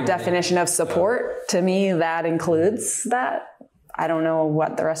broad definition of support. To me, that includes that. I don't know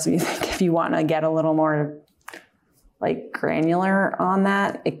what the rest of you think. If you want to get a little more like granular on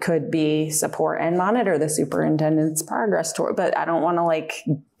that, it could be support and monitor the superintendent's progress toward, but I don't want to I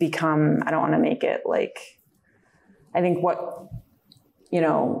don't want to make it like, I think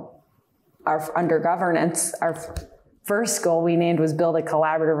under governance, our first goal we named was build a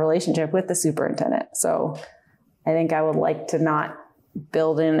collaborative relationship with the superintendent. So I think I would like to not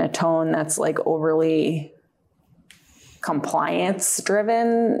build in a tone that's like overly compliance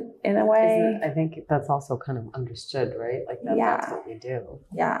driven in a way. I think that's also kind of understood, right? Like that's what we do.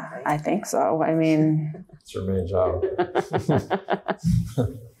 Yeah, right? I think so. I mean, it's your main job.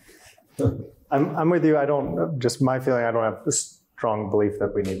 I'm with you. I don't, just my feeling, I don't have a strong belief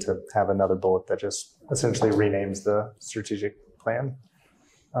that we need to have another bullet that just essentially renames the strategic plan.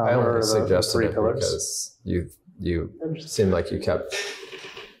 I only or suggested three it pillars. because you seemed like you kept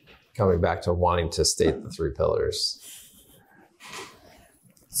coming back to wanting to state the 3 pillars.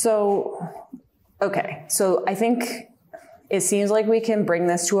 so, okay. So I think it seems like we can bring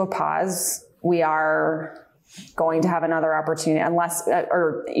this to a pause. We are going to have another opportunity unless,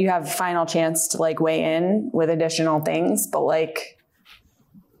 or you have final chance to like weigh in with additional things, but like,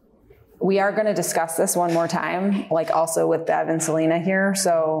 we are going to discuss this one more time, like also with Bev and Selena here.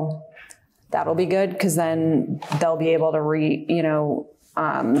 So that'll be good because then they'll be able to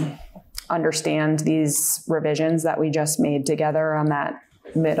understand these revisions that we just made together on that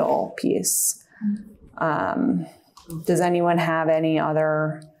middle piece. Does anyone have any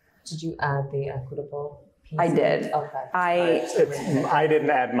other? Did you add the equitable piece? I did. Okay. I didn't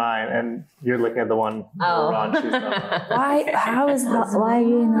add mine, and you're looking at the one we're on. She's not. Why are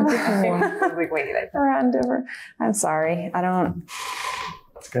you in a different one? I was like, wait, We're on different. I'm sorry. I don't.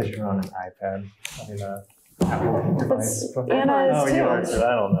 It's because you're on an iPad. I mean, Apple device. Anna is you too. answered.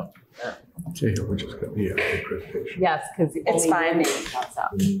 I don't know. Okay, we're just going to be a presentation. yes, because It's fine. Pops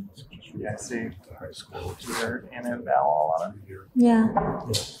up. Yeah, see, The high school. Peter, Anna, and Val all on it. Yeah.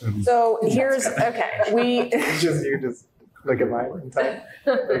 So here's, okay, You just look at mine and type.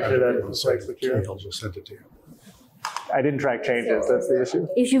 After that, it's like secure. I'll just send it to you. I didn't track changes. That's the issue.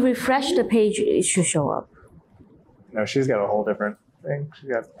 If you refresh the page, it should show up. No, she's got a whole different thing. She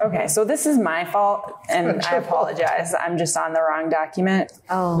got. okay, so this is my fault and I apologize. I'm just on the wrong document.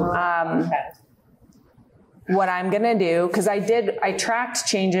 Oh. What I'm gonna do, because I tracked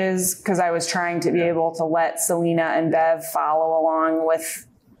changes because I was trying to be able to let Selena and Bev follow along with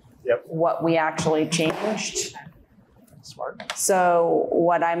Yep. what we actually changed. Smart. So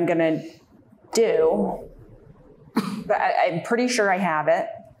what I'm gonna do, but I'm pretty sure I have it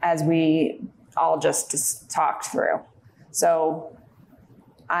as we all just talked through. So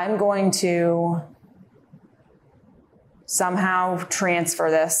I'm going to somehow transfer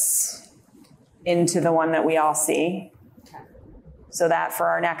this into the one that we all see. So that for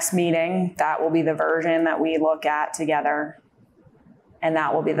our next meeting, that will be the version that we look at together. And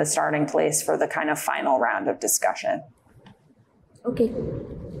that will be the starting place for the kind of final round of discussion. Okay.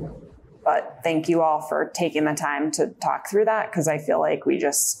 But thank you all for taking the time to talk through that because I feel like we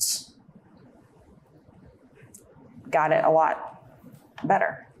just got it a lot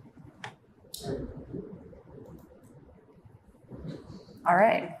better. All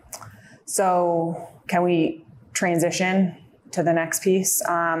right. So can we transition to the next piece?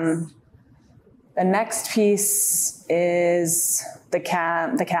 The next piece is the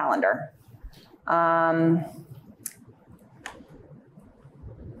calendar.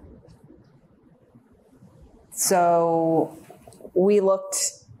 So we looked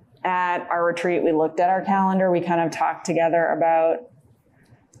at our retreat, we looked at our calendar, we kind of talked together about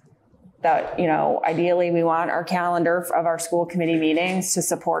that, ideally we want our calendar of our school committee meetings to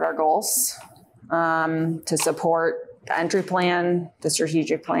support our goals, to support the entry plan, the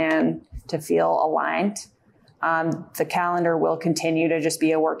strategic plan, to feel aligned. The calendar will continue to just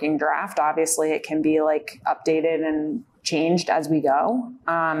be a working draft. Obviously, it can be like updated and changed as we go.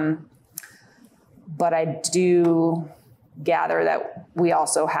 But I do gather that we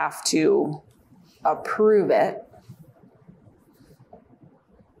also have to approve it.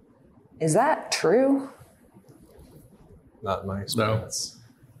 Is that true? Not in my experience.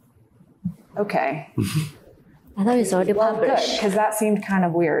 Okay. I thought it's already Well, good, published. because that seemed kind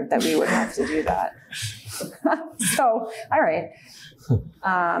of weird that we would have to do that. So, all right.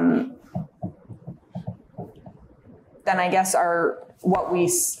 Then I guess what we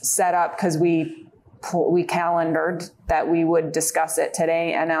set up, because we calendared that we would discuss it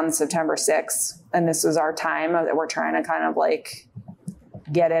today and on September 6th. And this is our time that we're trying to kind of like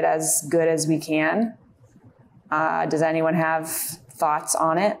get it as good as we can. Does anyone have thoughts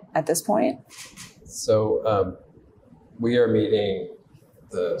on it at this point? So we are meeting,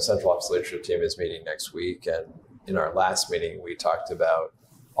 the Central Office Leadership Team is meeting next week. And in our last meeting, we talked about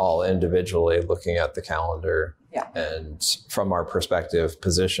all individually looking at the calendar and from our perspective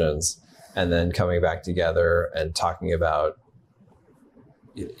positions, and then coming back together and talking about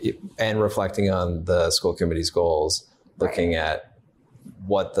and reflecting on the school committee's goals, looking at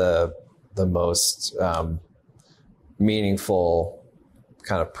what the most meaningful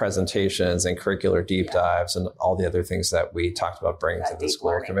kind of presentations and curricular deep dives and all the other things that we talked about bringing to the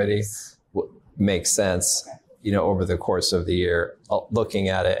school committee makes sense, over the course of the year, looking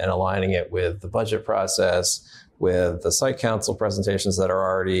at it and aligning it with the budget process, with the site council presentations that are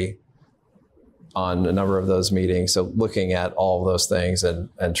already on a number of those meetings. So looking at all of those things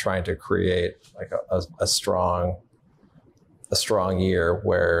and trying to create like a strong year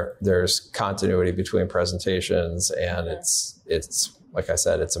where there's continuity between presentations and it's like I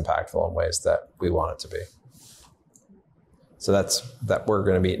said, it's impactful in ways that we want it to be. So that we're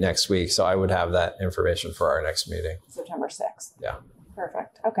going to meet next week. So I would have that information for our next meeting. September 6th. Yeah.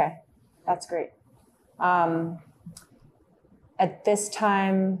 Perfect. Okay. That's great. At this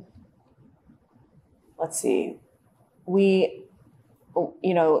time, let's see, the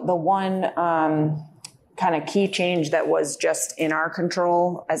one kind of key change that was just in our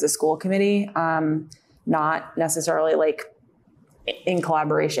control as a school committee, not necessarily like in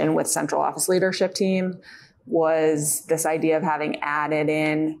collaboration with central office leadership team, was this idea of having added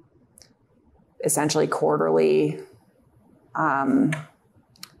in essentially quarterly, what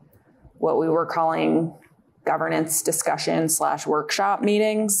we were calling governance discussion / workshop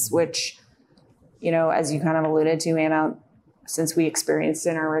meetings, which, as you kind of alluded to, Anna, since we experienced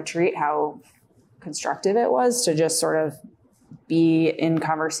in our retreat how constructive it was to just sort of be in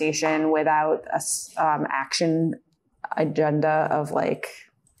conversation without a action agenda of like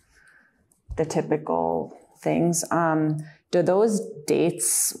the typical things. Do those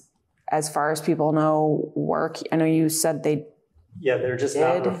dates, as far as people know, work? I know you said they they're just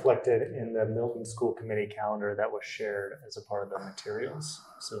not reflected in the Milton School Committee calendar that was shared as a part of the materials.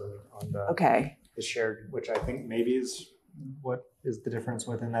 So on the shared, which I think maybe is what is the difference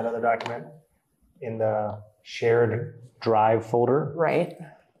within that other document, in the shared drive folder, right,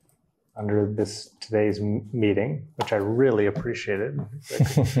 under today's meeting, which I really appreciated.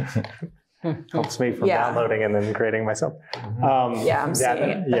 Helps me from downloading and then creating myself. I'm seeing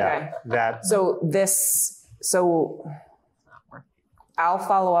it. Yeah, that. So I'll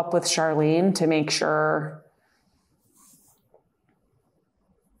follow up with Charlene to make sure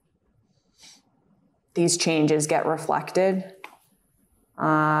these changes get reflected.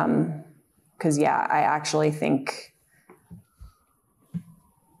 Because I actually think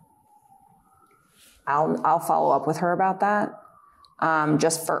I'll follow up with her about that.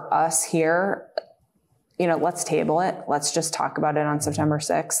 Just for us here, let's table it. Let's just talk about it on September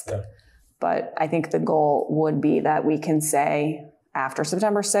 6th. Yeah. But I think the goal would be that we can say after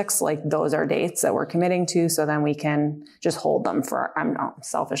September 6th, like those are dates that we're committing to. So then we can just hold them I'm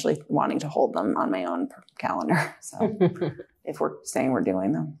selfishly wanting to hold them on my own calendar. So if we're saying we're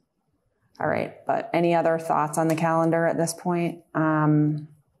doing them. All right. But any other thoughts on the calendar at this point?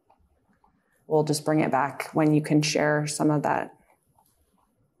 We'll just bring it back when you can share some of that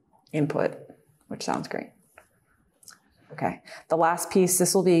input, which sounds great. Okay. The last piece,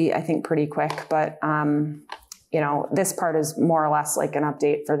 this will be, I think, pretty quick, but, this part is more or less like an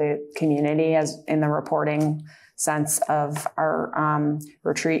update for the community as in the reporting sense of our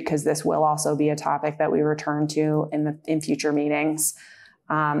retreat, because this will also be a topic that we return to in future meetings.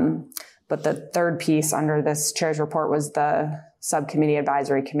 But the third piece under this chair's report was the subcommittee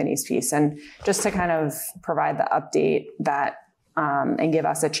advisory committees piece. And just to kind of provide the update that and give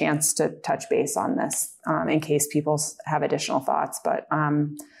us a chance to touch base on this in case people have additional thoughts. But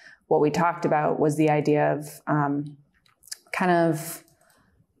what we talked about was the idea of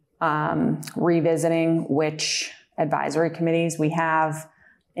revisiting which advisory committees we have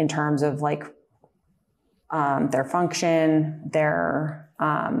in terms of like their function, their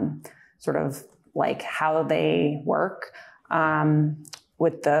sort of like how they work,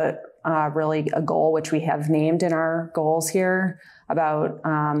 with the really a goal which we have named in our goals here about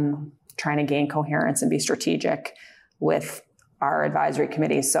trying to gain coherence and be strategic with our advisory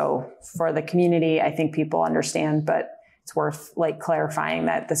committees. So for the community, I think people understand, but it's worth like clarifying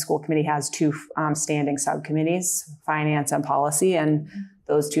that the school committee has two standing subcommittees, finance and policy, and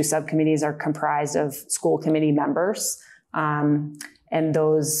those two subcommittees are comprised of school committee members. And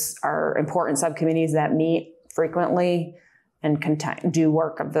those are important subcommittees that meet frequently and do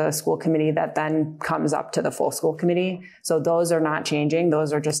work of the school committee that then comes up to the full school committee. So those are not changing.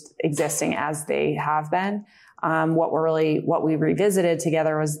 Those are just existing as they have been. What we revisited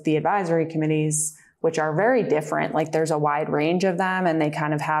together was the advisory committees, which are very different. Like there's a wide range of them and they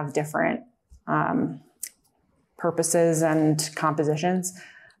kind of have different purposes and compositions.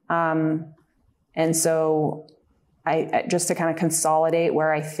 And so I just to kind of consolidate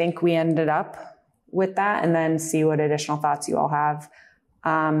where I think we ended up with that and then see what additional thoughts you all have.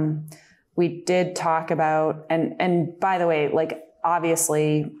 We did talk about, and by the way, like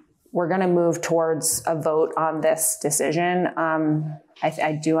obviously, we're going to move towards a vote on this decision.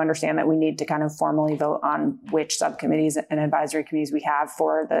 I do understand that we need to kind of formally vote on which subcommittees and advisory committees we have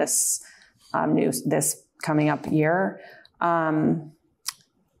for this this coming up year. But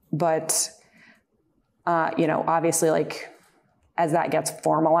obviously, like, as that gets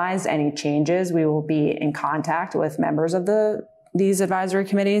formalized, any changes, we will be in contact with members of these advisory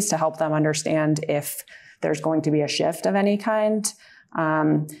committees to help them understand if there's going to be a shift of any kind.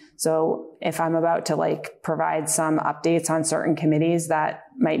 So if I'm about to like provide some updates on certain committees that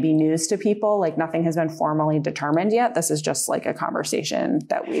might be news to people, like nothing has been formally determined yet. This is just like a conversation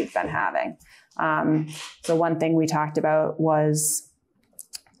that we've been having. So one thing we talked about was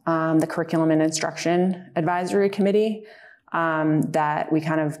the Curriculum and Instruction Advisory Committee, that we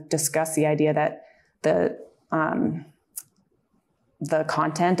kind of discussed the idea that the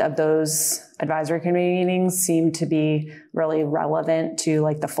content of those advisory committee meetings seemed to be really relevant to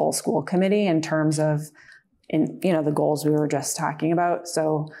like the full school committee in terms of, the goals we were just talking about.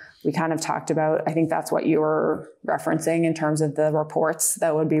 So we kind of talked about, I think that's what you were referencing in terms of the reports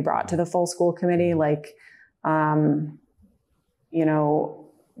that would be brought to the full school committee, like,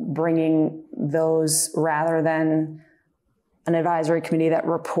 bringing those rather than an advisory committee that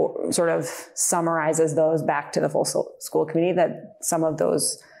sort of summarizes those back to the full school committee, that some of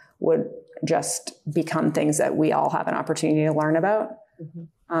those would just become things that we all have an opportunity to learn about.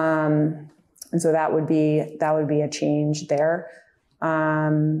 Mm-hmm. And so that would be a change there.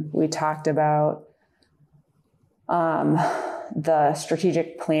 We talked about the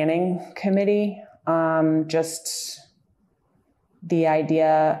strategic planning committee, just the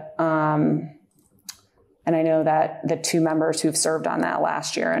idea, and I know that the two members who've served on that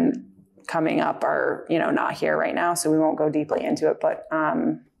last year and coming up are, not here right now, so we won't go deeply into it. But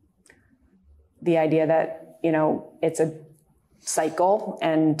the idea that, it's a cycle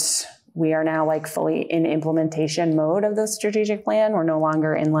and we are now like fully in implementation mode of the strategic plan. We're no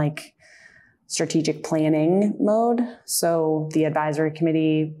longer in like strategic planning mode. So the advisory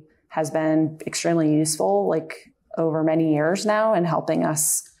committee has been extremely useful, like over many years now, in helping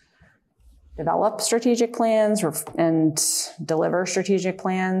us develop strategic plans and deliver strategic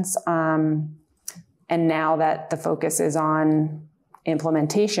plans. And now that the focus is on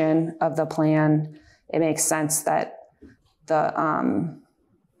implementation of the plan, it makes sense that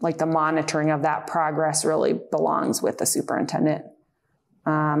the monitoring of that progress really belongs with the superintendent.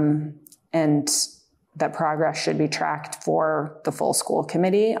 And that progress should be tracked for the full school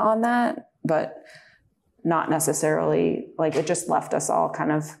committee on that, but not necessarily, like, it just left us all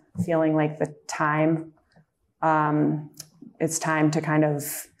kind of feeling like it's time to kind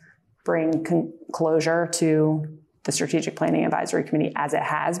of bring closure to the strategic planning advisory committee as it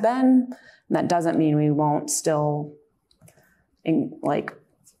has been. And that doesn't mean we won't still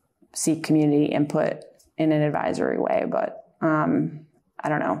seek community input in an advisory way, but I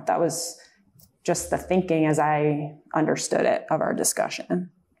don't know. That was just the thinking as I understood it of our discussion.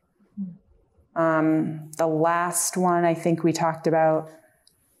 The last one I think we talked about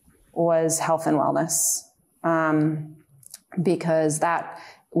was health and wellness, because that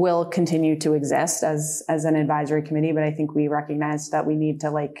will continue to exist as an advisory committee, but I think we recognize that we need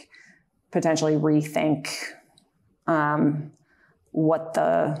to potentially rethink what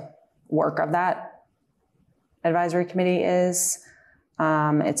the work of that advisory committee is.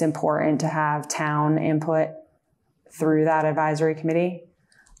 It's important to have town input through that advisory committee.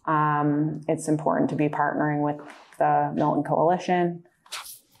 It's important to be partnering with the Milton Coalition,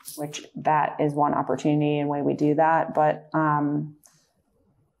 which that is one opportunity and way we do that. But,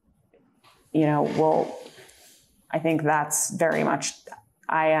 I think that's very much,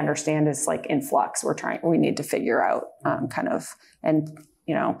 I understand, is in flux. We need to figure out and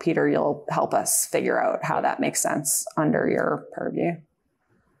Peter, you'll help us figure out how that makes sense under your purview.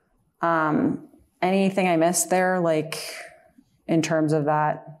 Anything I missed there, in terms of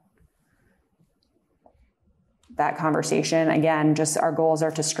that conversation? Again, just our goals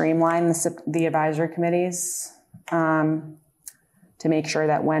are to streamline the advisory committees, to make sure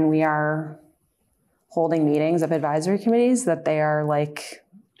that when we are holding meetings of advisory committees, that they are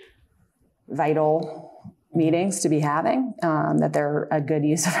vital meetings to be having, that they're a good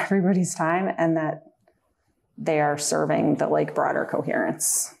use of everybody's time, and that they are serving the broader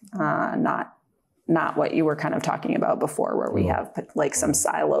coherence, not what you were kind of talking about before, where we have some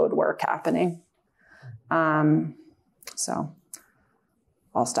siloed work happening. So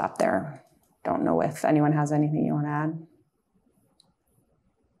I'll stop there. Don't know if anyone has anything you want to add.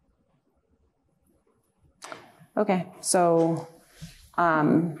 Okay, so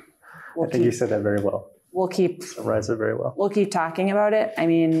I think you said that very well. we'll keep Summarize it very well. we'll keep talking about it. I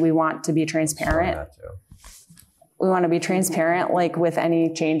mean, we want to be transparent. That too. We want to be transparent, like with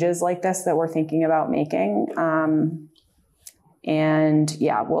any changes like this that we're thinking about making. And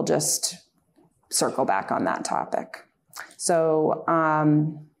yeah, we'll just circle back on that topic. So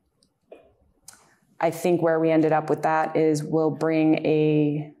I think where we ended up with that is we'll bring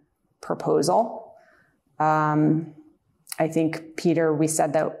a proposal. I think, Peter, we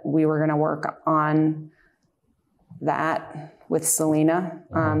said that we were going to work on that with Selena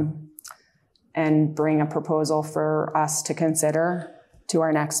and bring a proposal for us to consider to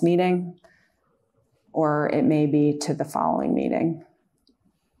our next meeting, or it may be to the following meeting.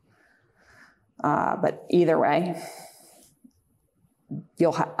 But either way,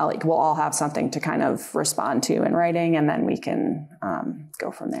 we'll all have something to kind of respond to in writing, and then we can go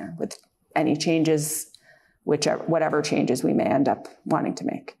from there with any changes, whatever changes we may end up wanting to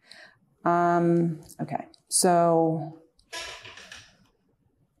make. Okay, so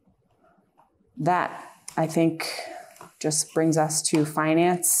that, I think, just brings us to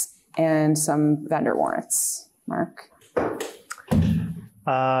finance and some vendor warrants. Mark?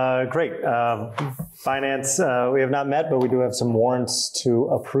 Great. Finance, we have not met, but we do have some warrants to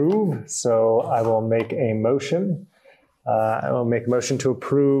approve. So I will make a motion. I will make a motion to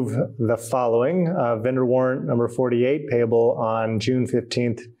approve the following. Vendor warrant number 48, payable on June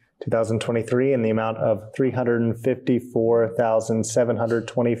 15th, 2023, in the amount of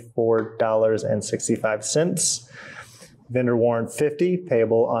 $354,724.65. Vendor warrant 50,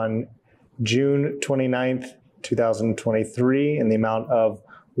 payable on June 29th, 2023, in the amount of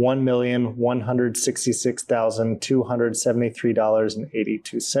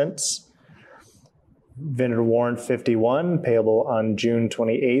 $1,166,273.82. Vendor warrant 51, payable on June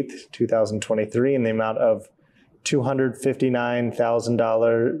 28th, 2023, in the amount of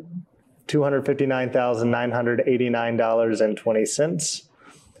 $259,989.20.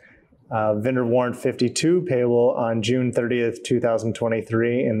 Vendor warrant 52, payable on June 30th,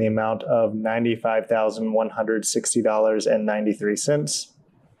 2023, in the amount of $95,160.93.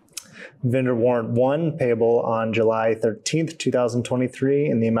 Vendor warrant 1, payable on July 13th, 2023,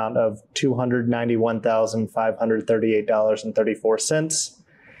 in the amount of $291,538.34.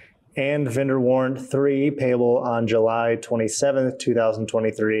 And vendor warrant 3, payable on July 27th,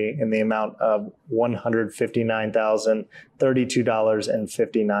 2023, in the amount of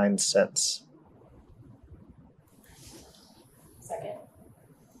 $159,032.59. Second.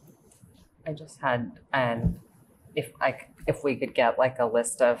 I just had, and if we could get like a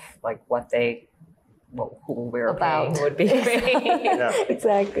list of like who we're paying would be great. Yeah.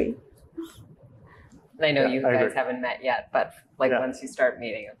 Exactly. And I know you I guys agree. haven't met yet, but like Yeah. once you start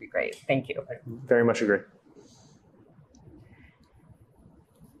meeting, it'd be great. Thank you. Very much agree.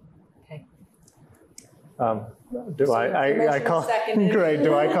 Okay. Do I call? Great.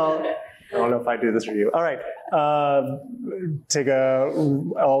 Do I call? I don't know if I do this for you. All right. All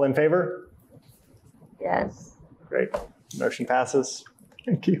in favor? Yes. Great. Motion passes.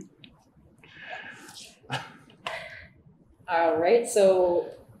 Thank you. All right, so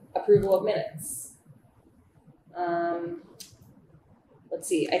approval of minutes. Let's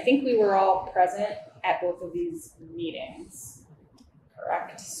see, I think we were all present at both of these meetings,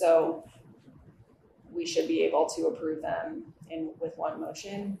 correct? So we should be able to approve them with one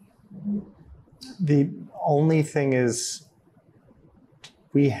motion. The only thing is,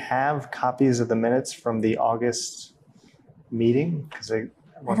 we have copies of the minutes from the August meeting, because I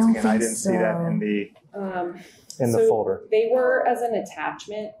didn't see that in the So folder. They were as an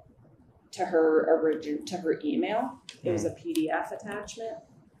attachment to her email. It was a PDF attachment.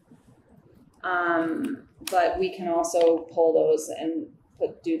 But we can also pull those and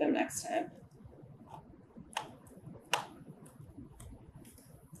do them next time.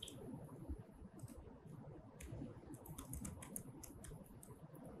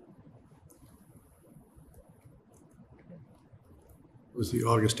 It was the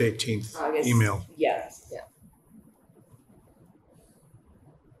August 18th email. Yes. Yeah.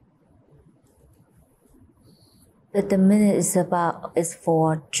 The minute is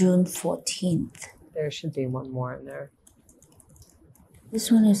for June 14th. There should be one more in there. This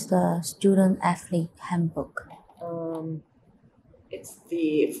one is the student athlete handbook. It's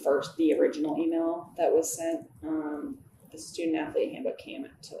the original email that was sent. The student athlete handbook came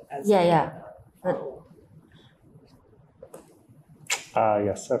as But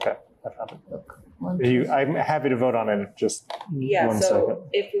Yes, okay. I found it. look, I'm happy to vote on it in just one so second.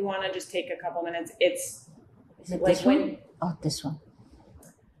 if we want to just take a couple minutes, is it like this when- one? Oh, this one.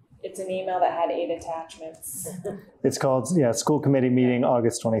 it's an email that had 8 attachments. It's called, School Committee Meeting,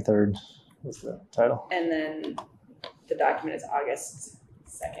 August 23rd. is the title. And then the document is August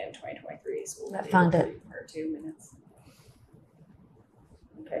 2nd, 2023, school I committee found it. report, Part 2 minutes.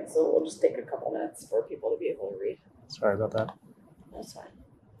 Okay, so we'll just take a couple minutes for people to be able to read. Sorry about that. That's fine.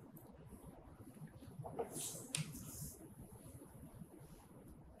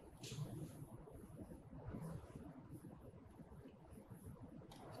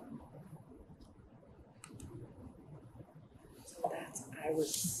 So that's, I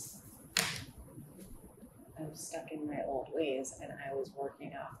was stuck in my old ways and I was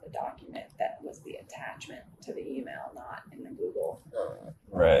working off the document that was the attachment to the email, not in the Google.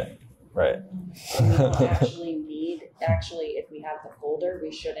 Right. Right. We don't actually, if we have the folder,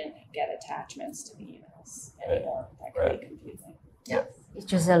 we shouldn't get attachments to the emails anymore. That could be confusing. Yeah, it's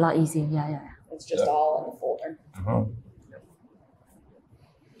just a lot easier. Yeah. It's just all in the folder. Uh-huh.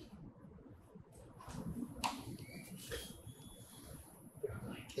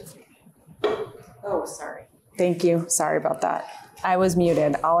 Oh, sorry. Thank you. Sorry about that. I was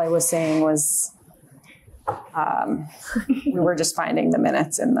muted. All I was saying was we were just finding the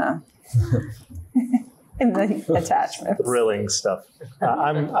minutes in the attachments. Thrilling stuff.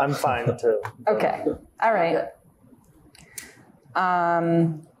 I'm fine too. Okay. All right.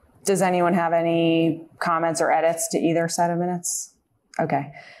 Does anyone have any comments or edits to either set of minutes?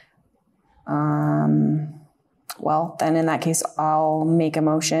 Okay. Well, then in that case, I'll make a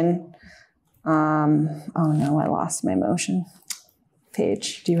motion. Oh no, I lost my motion.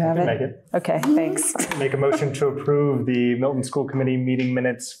 Paige, do you have it? Make it. Okay, thanks. Make a motion to approve the Milton School Committee meeting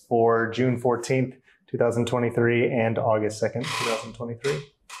minutes for June 14th, 2023 and August 2nd, 2023.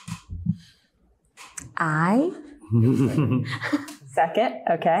 I Second,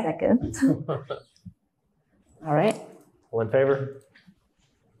 okay. second. All right, All in favor?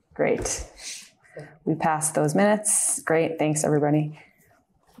 great. We passed those minutes. Great, thanks everybody.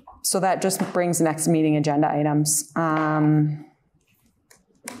 So that just brings next meeting agenda items.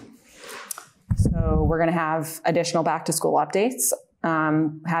 So we're gonna have additional back to school updates,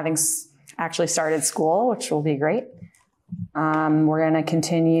 having actually started school, which will be great. We're gonna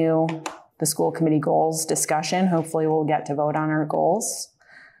continue the school committee goals discussion. Hopefully we'll get to vote on our goals.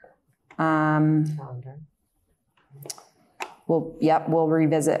 Calendar. We'll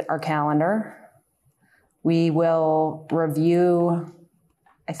revisit our calendar. We will review,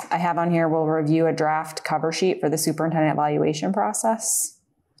 I have on here, we'll review a draft cover sheet for the superintendent evaluation process.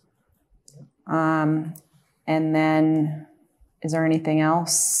 And then, is there anything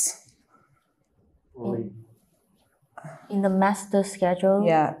else? In the master schedule,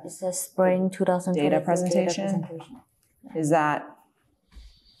 Yeah. it says spring 2023 Data presentation? Is that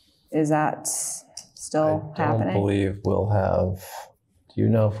still I don't happening? believe we'll have, do you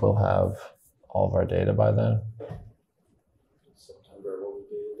know if we'll have all of our data by then? September, what would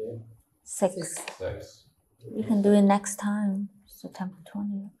be the date? 6. 6. We can do it next time, September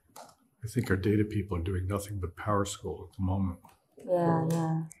 20th. I think our data people are doing nothing but Power School at the moment.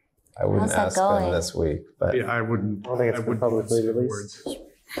 Yeah. I wouldn't How's that ask them going? this week, but Yeah, I wouldn't. I don't think it's been wouldn't publicly say released. words.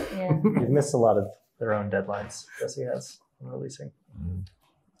 Yeah. You've missed a lot of their own deadlines, Jesse has, on releasing.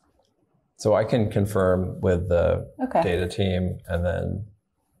 so I can confirm with the Okay. data team, and then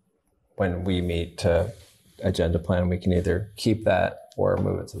when we meet to agenda plan, we can either keep that or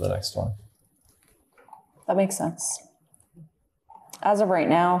move it to the next one. That makes sense. As of right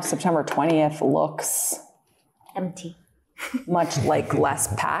now, September 20th looks Empty. much like less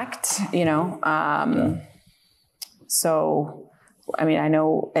packed, you know? So, I mean, I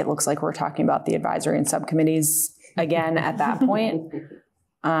know it looks like we're talking about the advisory and subcommittees again at that point.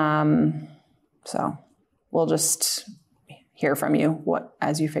 So we'll just hear from you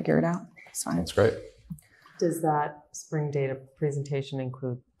as you figure it out. It's fine. That's great. Does that spring data presentation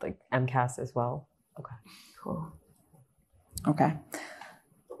include like MCAS as well? Okay, cool. Okay.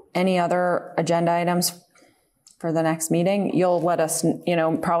 Any other agenda items for the next meeting? You'll let us,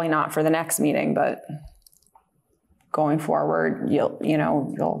 probably not for the next meeting, but going forward,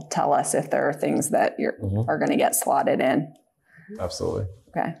 you'll tell us if there are things that are going to get slotted in. Absolutely.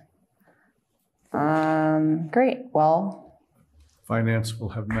 Okay. Great. Well, Finance will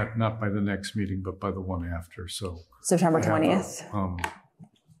have met not by the next meeting, but by the one after. So September I have, 20th.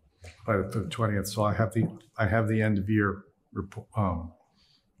 by the 20th. So I have the end of year report,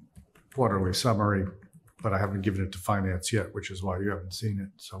 quarterly summary, but I haven't given it to finance yet, which is why you haven't seen it.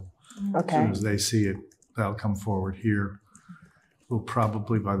 So as Okay. soon as they see it, that'll come forward here. We'll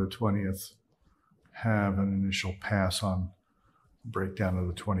probably by the 20th have an initial pass on breakdown of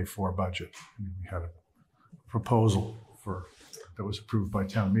the 24 budget. We had a proposal that was approved by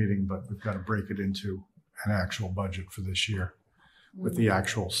town meeting, but we've got to break it into an actual budget for this year with the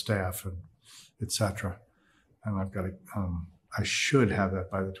actual staff and etc. And I've got to, I should have that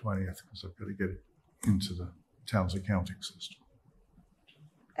by the 20th because I've got to get it into the town's accounting system.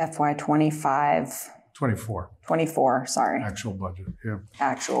 FY25, 24, sorry. actual budget, yeah.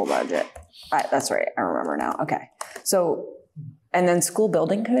 Actual budget. That's right. I remember now. Okay. So, and then school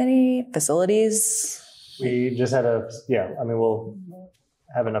building committee, facilities. We just had we'll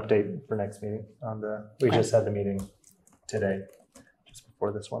have an update for next meeting on we just had the meeting today, just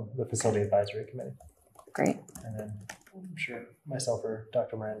before this one, the facility advisory committee. Great. And then I'm sure myself or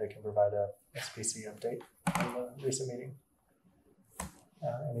Dr. Miranda can provide a SPC update on the recent meeting.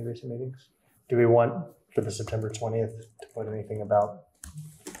 Any recent meetings? Do we want for the September 20th to put anything about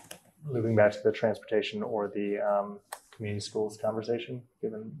moving back to the transportation or the community schools conversation,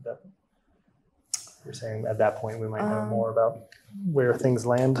 given that you're saying at that point we might know more about where things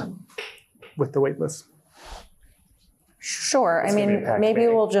land with the wait list? Sure. It's I gonna be a mean, packed maybe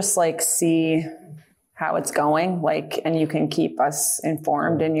meeting. we'll just like see how it's going, and you can keep us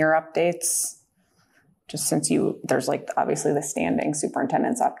informed in your updates. Just since there's like obviously the standing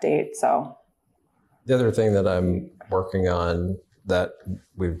superintendent's update. So The other thing that I'm working on that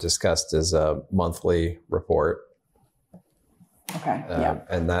we've discussed is a monthly report. okay.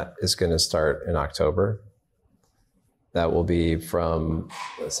 And that is going to start in October. That will be from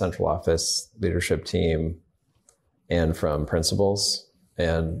the central office leadership team and from principals.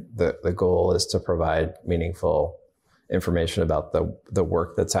 And the goal is to provide meaningful information about the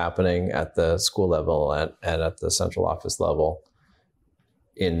work that's happening at the school level and at the central office level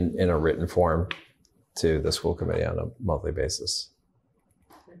in a written form to the school committee on a monthly basis.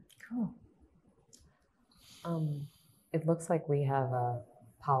 Cool. It looks like we have a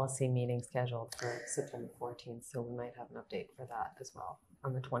policy meeting scheduled for September 14th, so we might have an update for that as well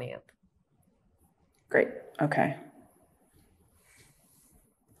on the 20th. Great. Okay.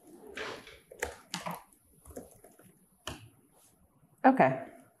 Okay.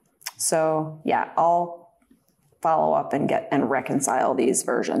 So yeah, I'll follow up and reconcile these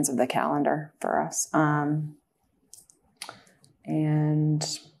versions of the calendar for us. And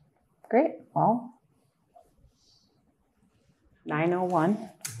great. Well, 9:01.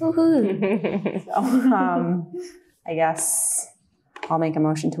 Woohoo! So I guess I'll make a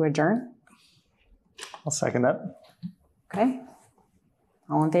motion to adjourn. I'll second that. Okay.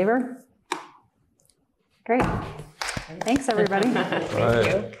 All in favor? Great. Thanks, everybody. Thank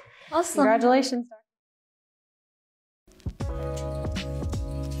you. Awesome. Congratulations.